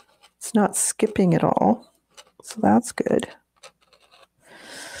 It's not skipping at all, so that's good.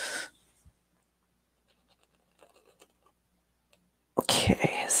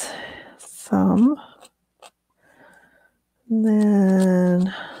 Okay, some. And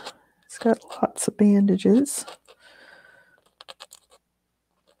then it's got lots of bandages.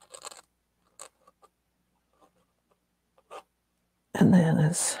 And then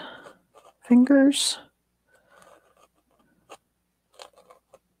his fingers.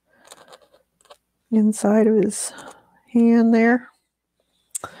 Inside of his hand there.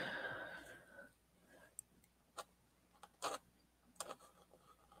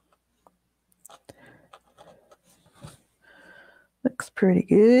 Looks pretty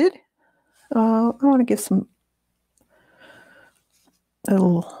good. I want to give some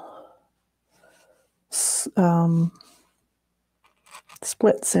little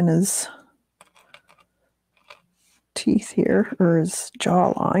splits in his teeth here, or his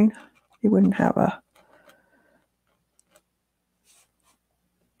jawline. He wouldn't have a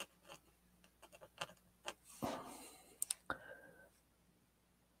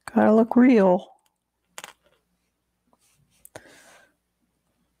gotta look real.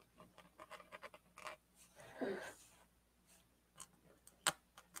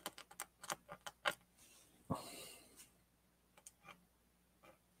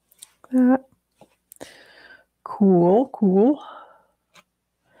 That cool.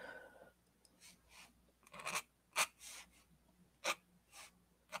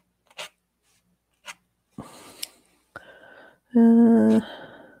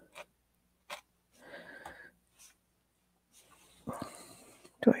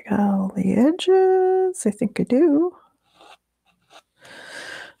 Do I got all the edges? I think I do.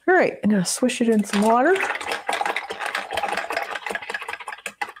 All right, I'm gonna swish it in some water.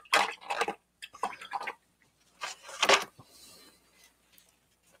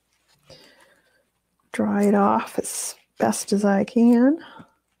 Dry it off as best as I can.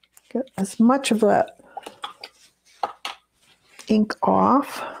 Get as much of that ink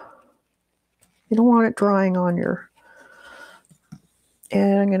off. You don't want it drying on your...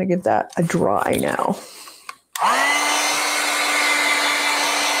 And I'm going to give that a dry now.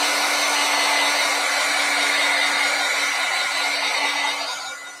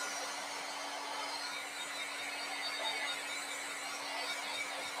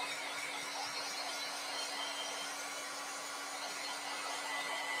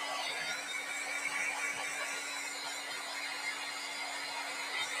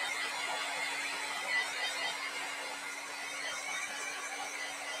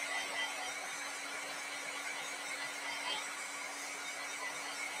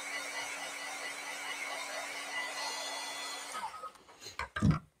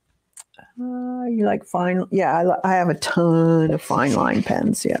 You like fine? Yeah, I have a ton of fine line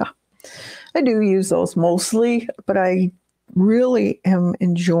pens. Yeah, I do use those mostly, but I really am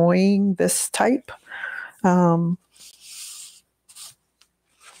enjoying this type.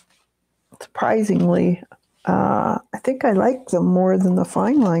 Surprisingly, I think I like them more than the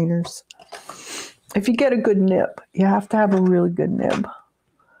fine liners. If you get a good nib, you have to have a really good nib.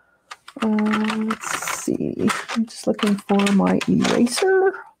 Let's see. I'm just looking for my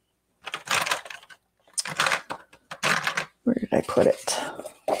eraser. Where did I put it?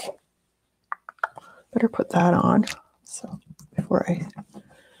 Better put that on, so before I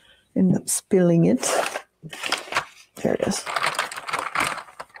end up spilling it. There it is.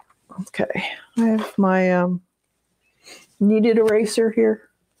 Okay, I have my kneaded eraser here,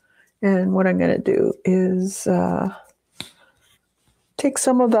 and what I'm going to do is take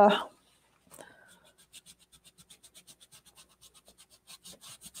some of the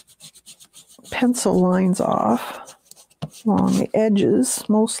pencil lines off along the edges,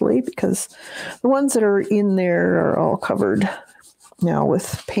 mostly because the ones that are in there are all covered now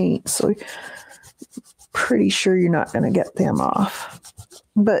with paint, so pretty sure you're not going to get them off.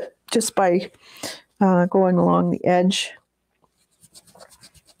 But just by going along the edge,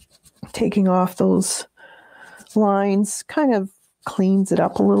 taking off those lines kind of cleans it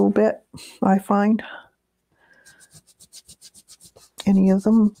up a little bit, I find. Any of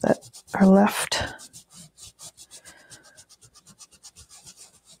them that are left.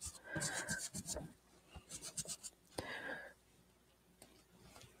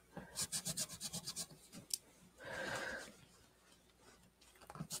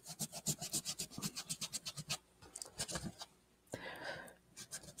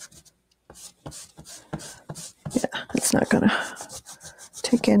 Yeah, it's not going to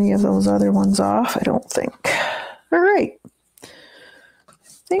take any of those other ones off, I don't think. All right.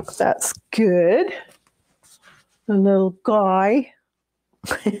 I think that's good. The little guy.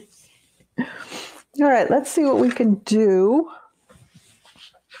 All right, let's see what we can do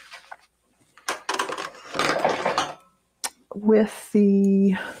with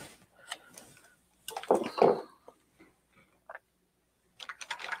the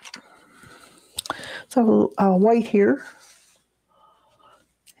so a white here,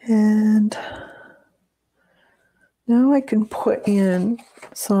 and now I can put in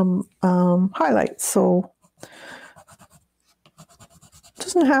some highlights. So it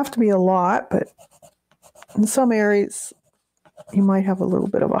doesn't have to be a lot, but in some areas you might have a little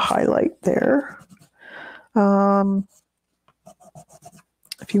bit of a highlight there.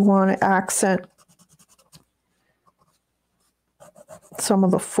 If you want to accent some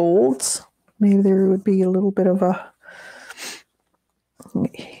of the folds, maybe there would be a little bit of a,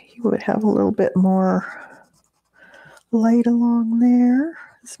 you would have a little bit more light along there,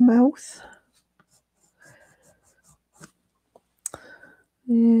 his mouth.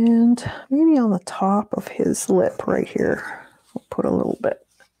 And maybe on the top of his lip right here, we'll put a little bit.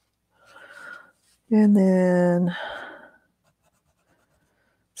 And then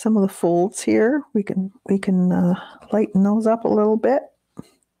some of the folds here, we can lighten those up a little bit.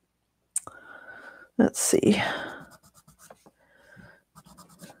 Let's see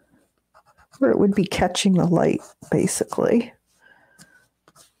where it would be catching the light, basically.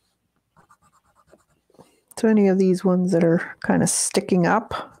 So any of these ones that are kind of sticking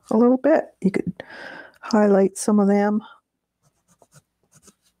up a little bit, you could highlight some of them.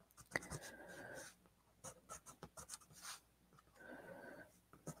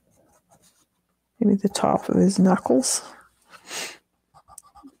 Maybe the top of his knuckles,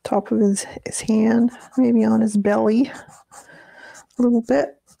 top of his hand, maybe on his belly a little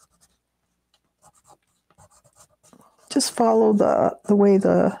bit. Just follow the way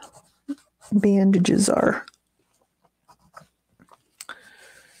the bandages are.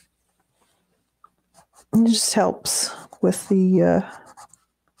 It just helps with the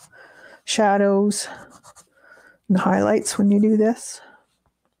shadows and highlights when you do this.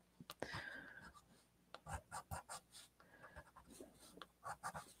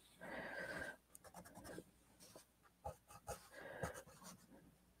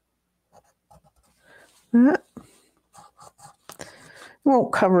 That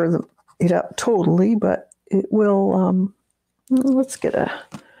won't cover it up totally, but it will. Let's get a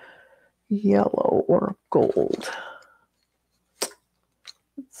yellow or gold.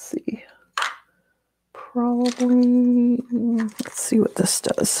 Let's see. Probably. Let's see what this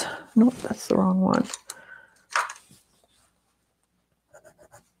does. Nope, that's the wrong one.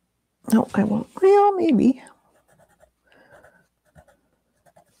 No, I won't. Well, maybe.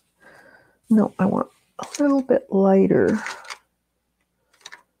 No, I want a little bit lighter.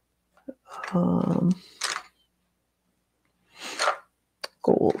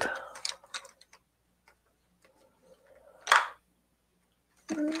 Gold.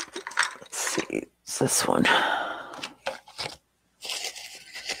 Let's see, it's this one.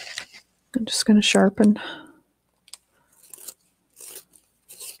 I'm just going to sharpen.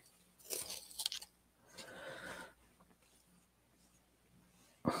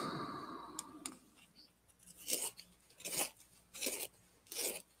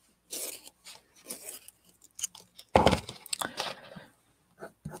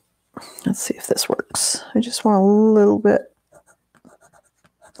 Let's see if this works. I just want a little bit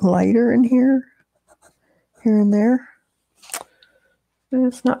lighter in here and there. And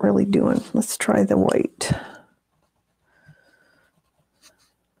it's not really doing. Let's try the white.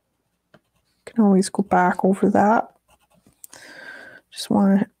 Can always go back over that. Just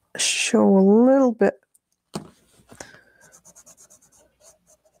want to show a little bit.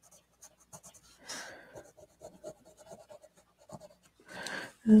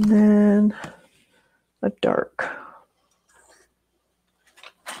 And then a dark.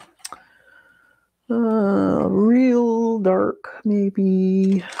 Real dark,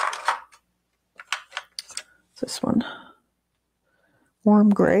 maybe this one. Warm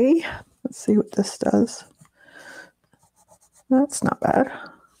gray. Let's see what this does. That's not bad.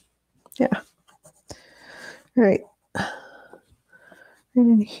 Yeah. All right. And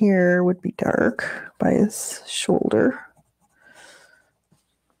in here would be dark by his shoulder.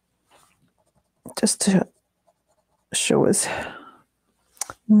 Just to show his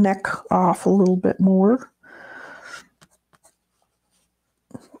neck off a little bit more.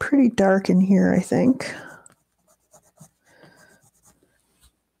 Pretty dark in here, I think.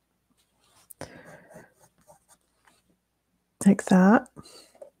 Like that.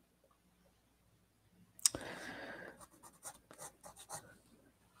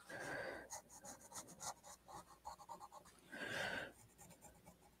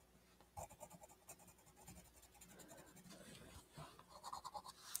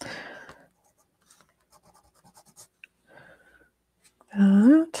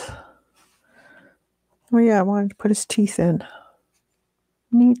 That. Oh yeah, I wanted to put his teeth in.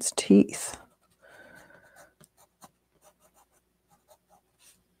 Needs teeth.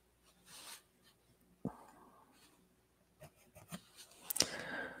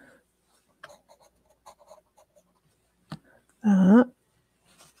 That.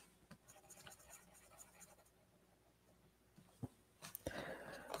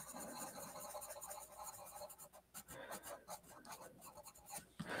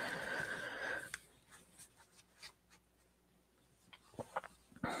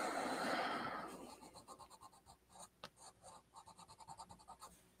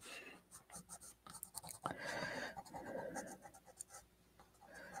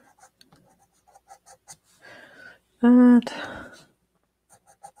 That.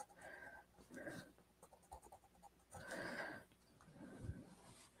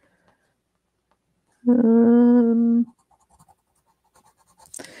 Um,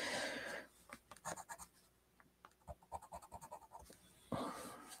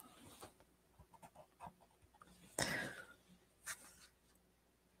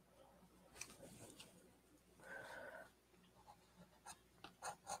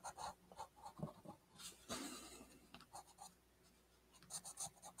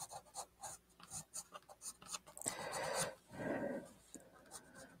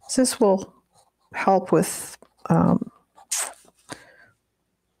 this will help with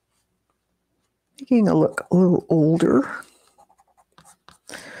making it look a little older.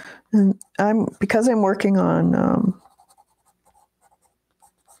 And because I'm working on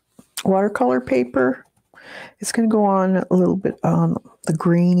watercolor paper, it's going to go on a little bit on the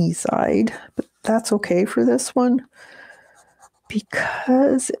grainy side, but that's okay for this one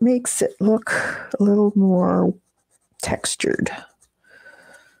because it makes it look a little more textured.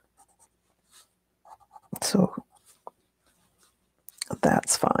 So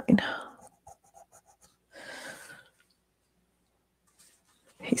that's fine.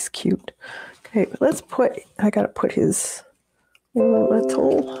 He's cute. Okay, but I gotta put his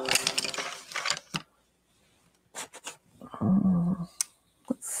little,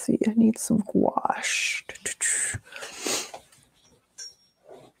 let's see, I need some gouache.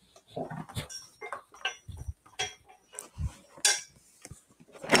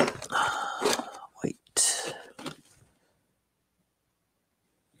 White.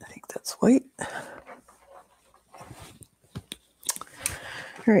 I think that's white.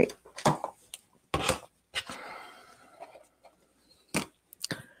 All right. A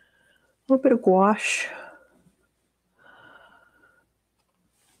little bit of gouache.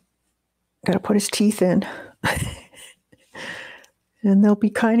 Got to put his teeth in. And they'll be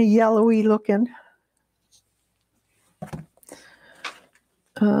kind of yellowy looking.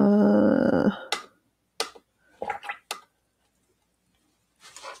 Let's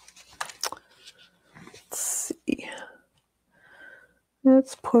see.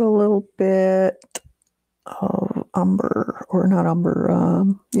 Let's put a little bit of umber, or not umber,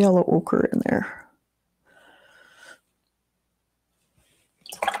 yellow ochre in there.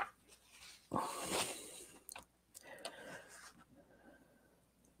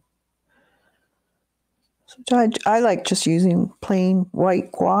 So I like just using plain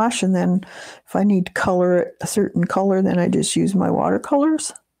white gouache, and then if I need to color it a certain color, then I just use my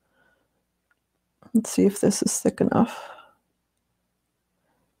watercolors. Let's see if this is thick enough.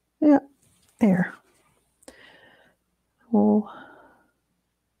 Yeah, there. Well,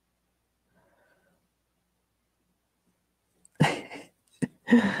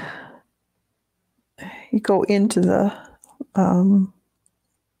 you go into the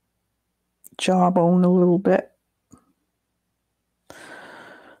jawbone a little bit.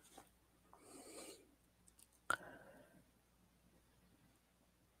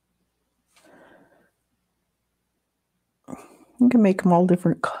 You can make them all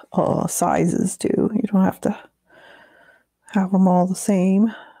different sizes too. You don't have to have them all the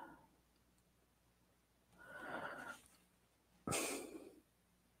same.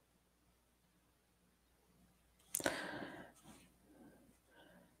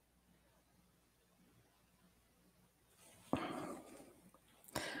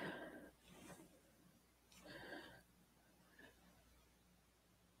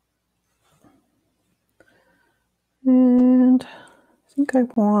 And I think I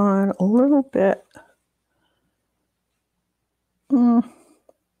want a little bit. No,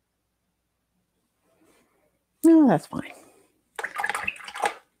 that's fine.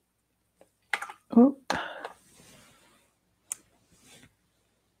 Oh.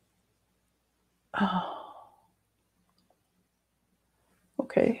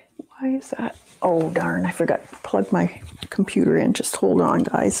 Okay, why is that? Oh, darn, I forgot to plug my computer in. Just hold on,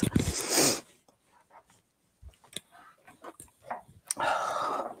 guys.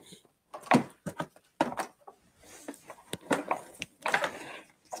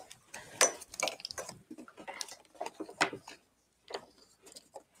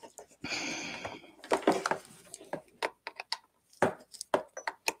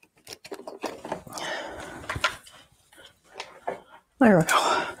 There we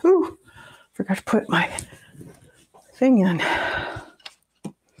go. Ooh, forgot to put my thing in.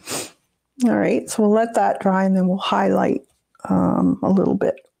 All right, so we'll let that dry and then we'll highlight a little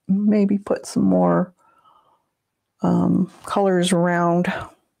bit. Maybe put some more colors around.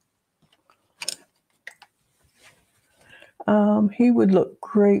 He would look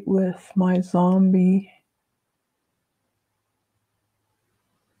great with my zombie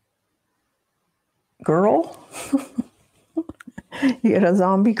girl. You get a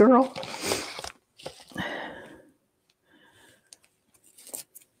zombie girl.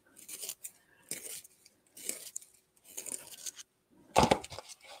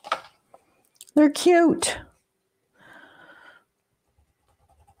 They're cute.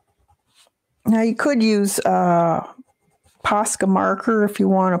 Now you could use Posca marker if you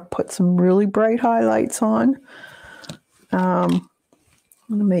want to put some really bright highlights on. I'm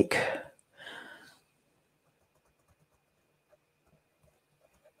going to make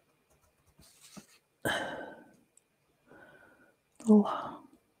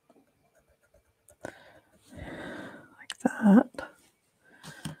like that.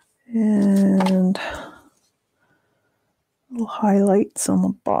 And little highlights on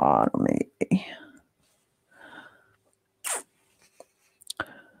the bottom, maybe.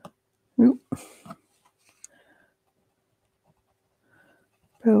 Oop.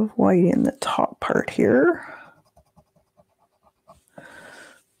 Bit of white in the top part here.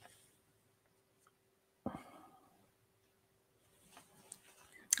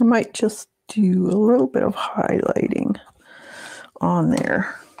 I might just do a little bit of highlighting on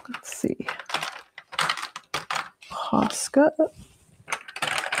there. Let's see. Posca.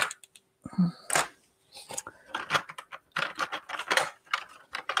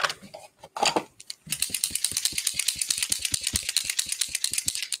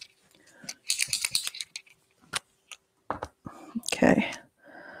 Okay.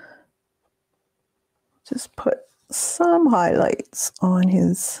 Just put some highlights on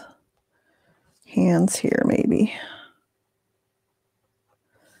his hands here, maybe.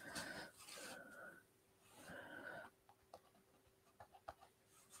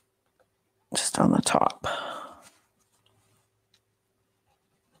 Just on the top.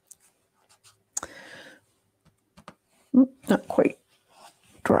 Not quite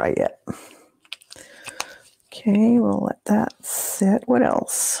dry yet. Okay, we'll let that sit. What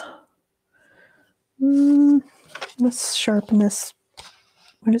else? Let's sharpen this.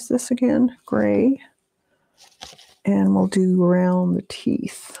 What is this again? Gray. And we'll do around the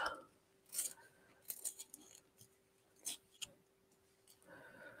teeth.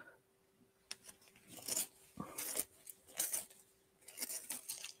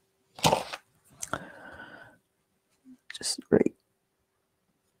 Just right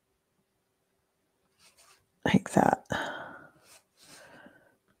like that.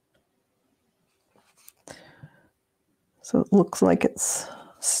 So it looks like it's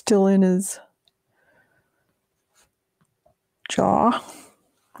still in his jaw,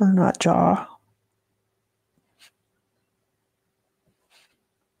 or not jaw.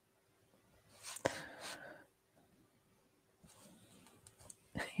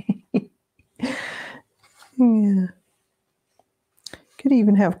 Yeah. Could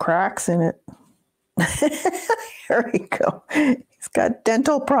even have cracks in it. There we go. He's got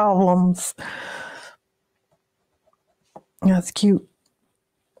dental problems. That's cute.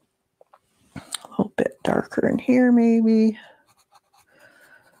 A little bit darker in here, maybe.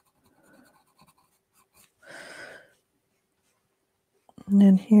 And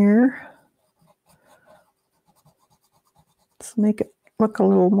then here, let's make it look a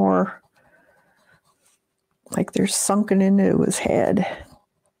little more like they're sunken into his head.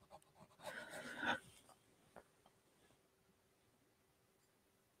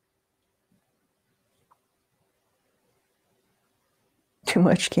 Too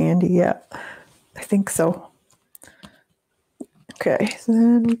much candy, yeah. I think so. Okay, so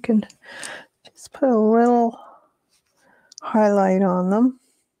then we can just put a little highlight on them.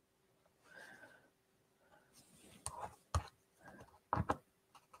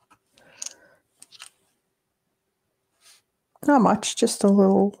 Not much, just a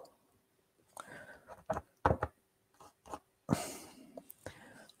little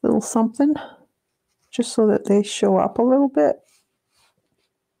something, just so that they show up a little bit.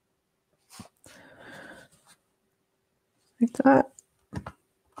 Like that.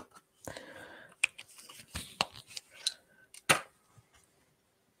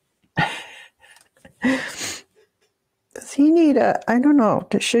 Does he need I don't know,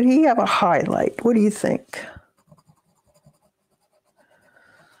 should he have a highlight? What do you think?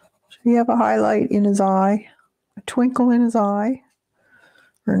 Should he have a highlight in his eye? A twinkle in his eye?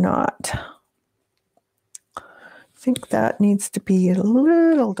 Or not? I think that needs to be a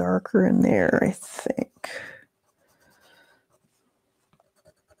little darker in there, I think.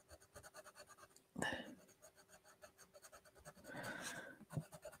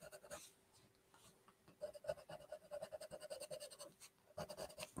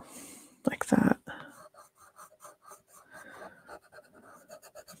 Like that.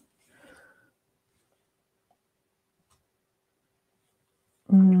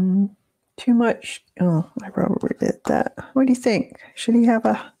 Too much. Oh, I probably did that. What do you think? Should he have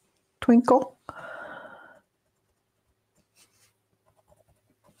a twinkle?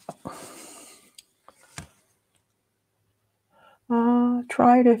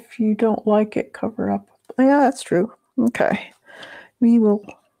 Try it. If you don't like it, cover up. Yeah, that's true. Okay. We will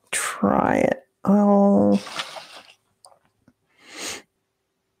try it. I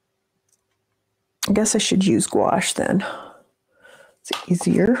guess I should use gouache then. It's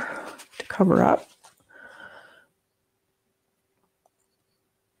easier to cover up.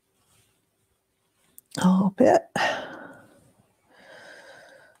 A little bit.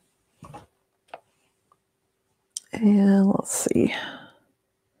 And let's see.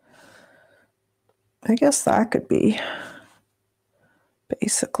 I guess that could be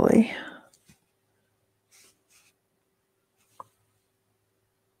basically.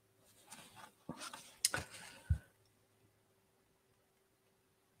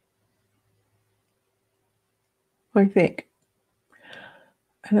 I think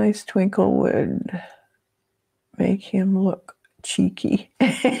a nice twinkle would make him look cheeky.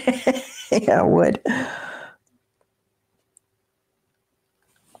 Yeah, it would.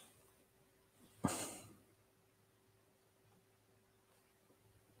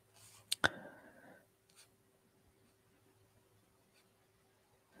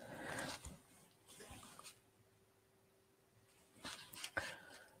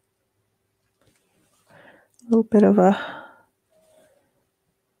 A little bit of a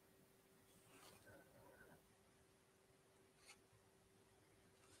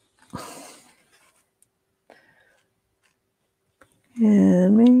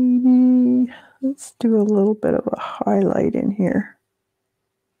and maybe let's do a little bit of a highlight in here.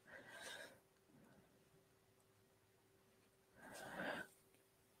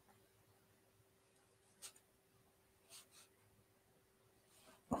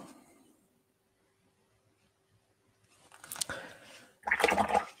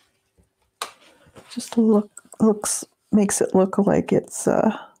 Just to makes it look like it's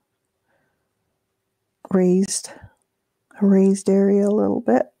raised, a raised area a little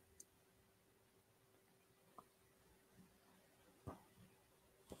bit.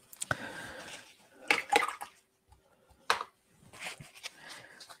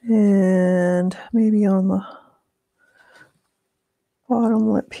 And maybe on the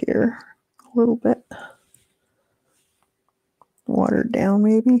bottom lip here, a little bit. Watered down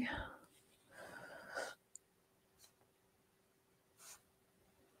maybe.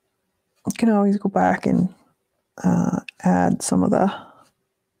 You can always go back and add some of the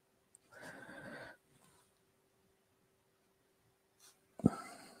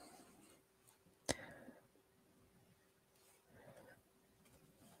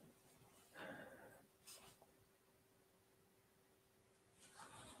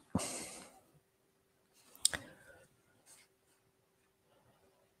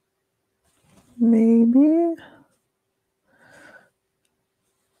maybe.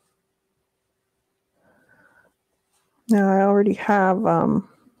 Now I already have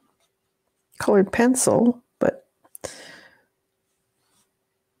colored pencil, but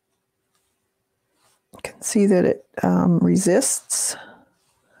you can see that it resists.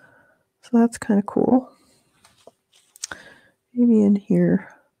 So that's kind of cool. Maybe in here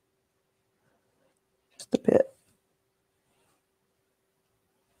just a bit.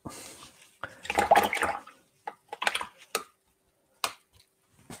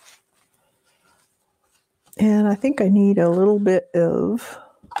 And I think I need a little bit of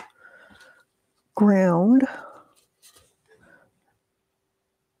ground.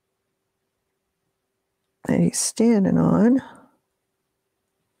 That he's standing on.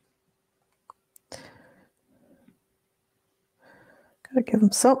 Gotta give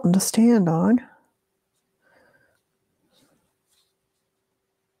him something to stand on.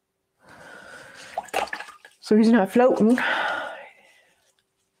 So he's not floating.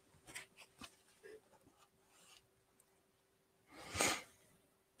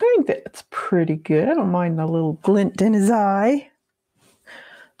 I think that's pretty good. I don't mind the little glint in his eye.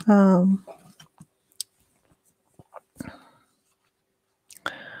 I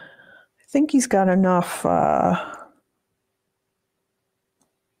think he's got enough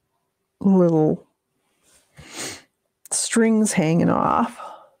little strings hanging off.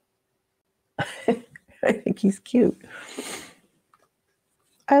 I think he's cute.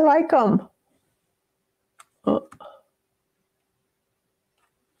 I like him. Oh.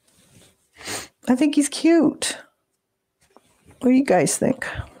 I think he's cute. What do you guys think?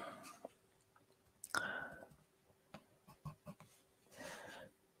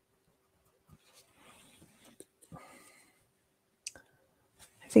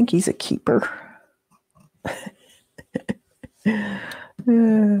 I think he's a keeper.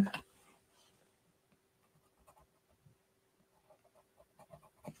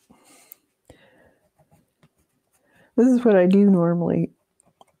 This is what I do normally.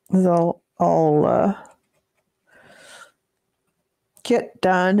 Is I'll get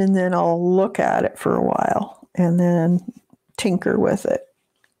done and then I'll look at it for a while and then tinker with it.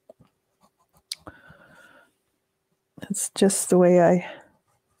 It's just the way I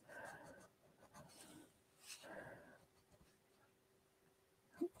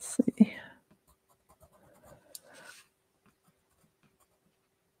see.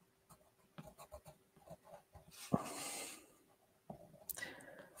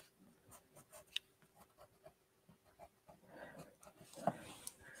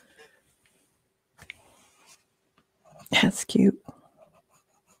 That's cute.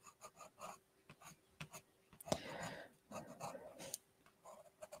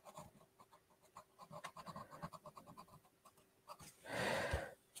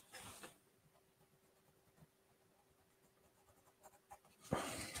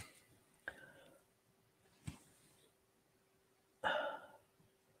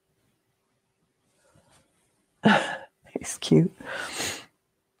 He's cute.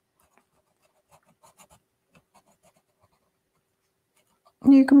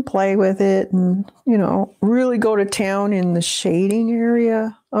 You can play with it and, you know, really go to town in the shading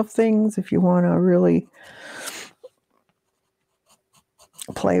area of things if you want to really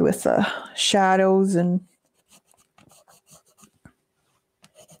play with the shadows and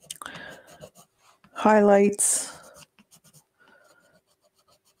highlights.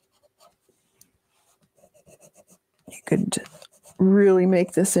 You could really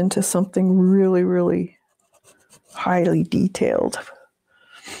make this into something really, really highly detailed.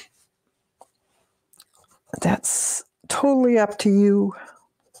 That's totally up to you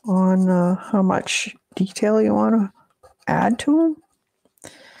on how much detail you want to add to them.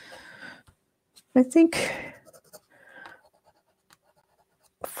 I think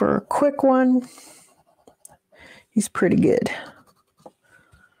for a quick one, he's pretty good.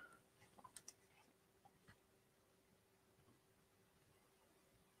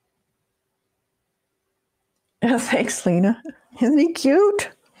 Thanks, Lena. Isn't he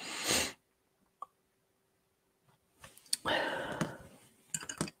cute?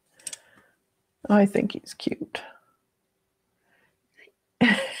 I think he's cute.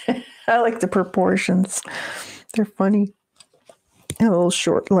 I like the proportions. They're funny. And little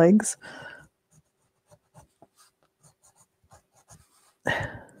short legs.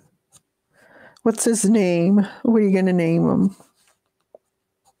 What's his name? What are you going to name him?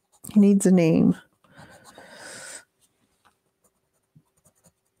 He needs a name.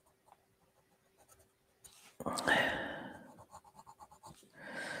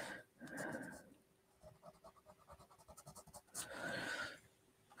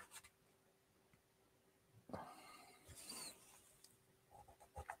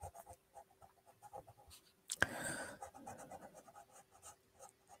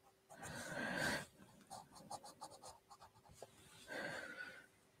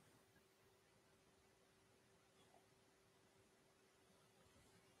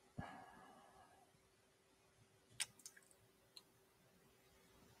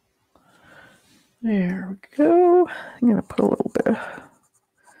 There we go. I'm going to put a little bit of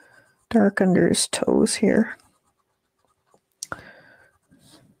dark under his toes here.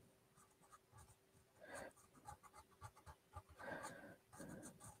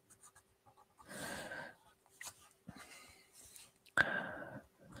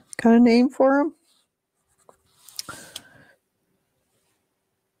 Got a name for him?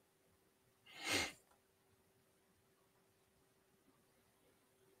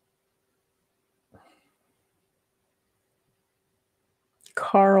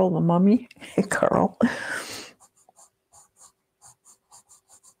 Carl the mummy. Carl.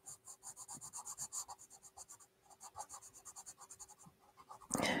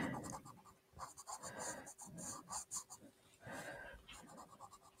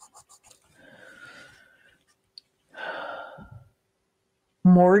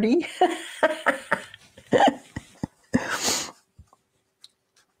 Morty.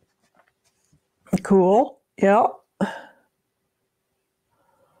 Cool. Yeah.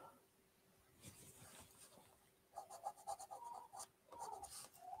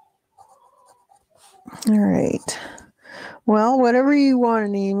 All right. Well, whatever you want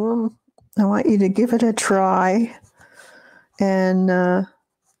to name them, I want you to give it a try. And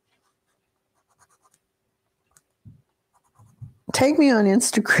tag me on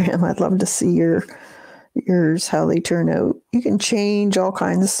Instagram. I'd love to see yours, how they turn out. You can change all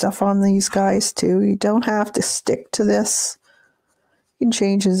kinds of stuff on these guys too. You don't have to stick to this. You can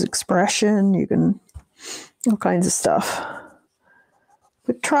change his expression. You can all kinds of stuff.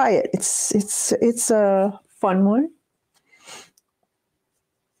 But try it. It's a fun one.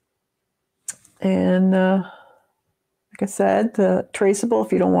 And like I said, the traceable,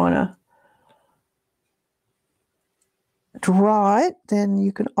 if you don't want to draw it, then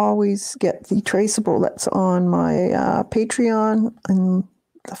you can always get the traceable that's on my Patreon and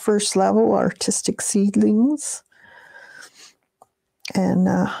the first level, Artistic Seedlings. And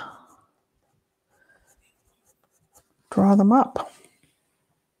draw them up.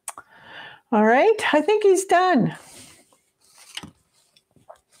 All right, I think he's done.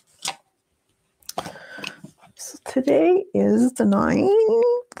 So today is the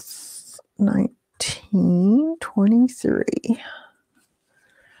 9th, 1923.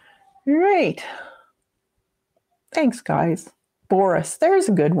 All right. Thanks, guys. Boris. There's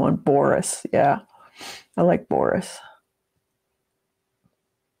a good one. Boris. Yeah, I like Boris.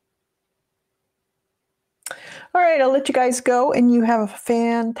 All right, I'll let you guys go, and you have a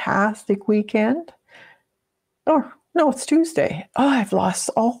fantastic weekend. Oh, no, it's Tuesday. Oh, I've lost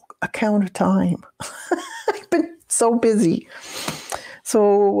all account of time. I've been so busy.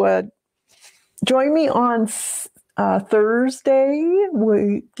 So join me on Thursday.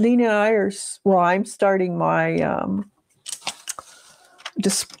 Lena and I are, well, I'm starting my,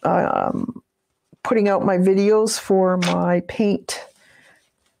 putting out my videos for my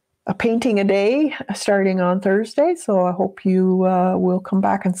a painting a day starting on Thursday. So I hope you will come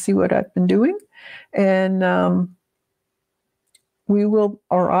back and see what I've been doing. And I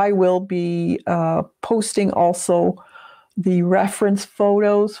will be posting also the reference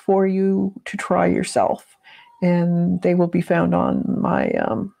photos for you to try yourself. And they will be found on my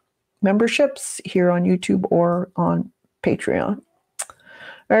memberships here on YouTube or on Patreon.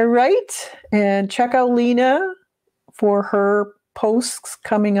 All right. And check out Lena for her posts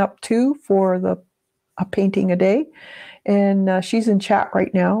coming up too for a painting a day. And she's in chat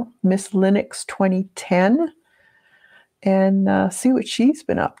right now, Miss Linux 2010. And see what she's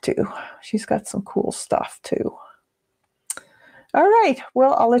been up to. She's got some cool stuff too. All right.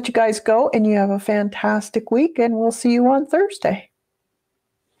 Well, I'll let you guys go, and you have a fantastic week, and we'll see you on Thursday.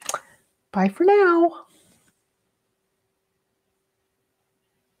 Bye for now.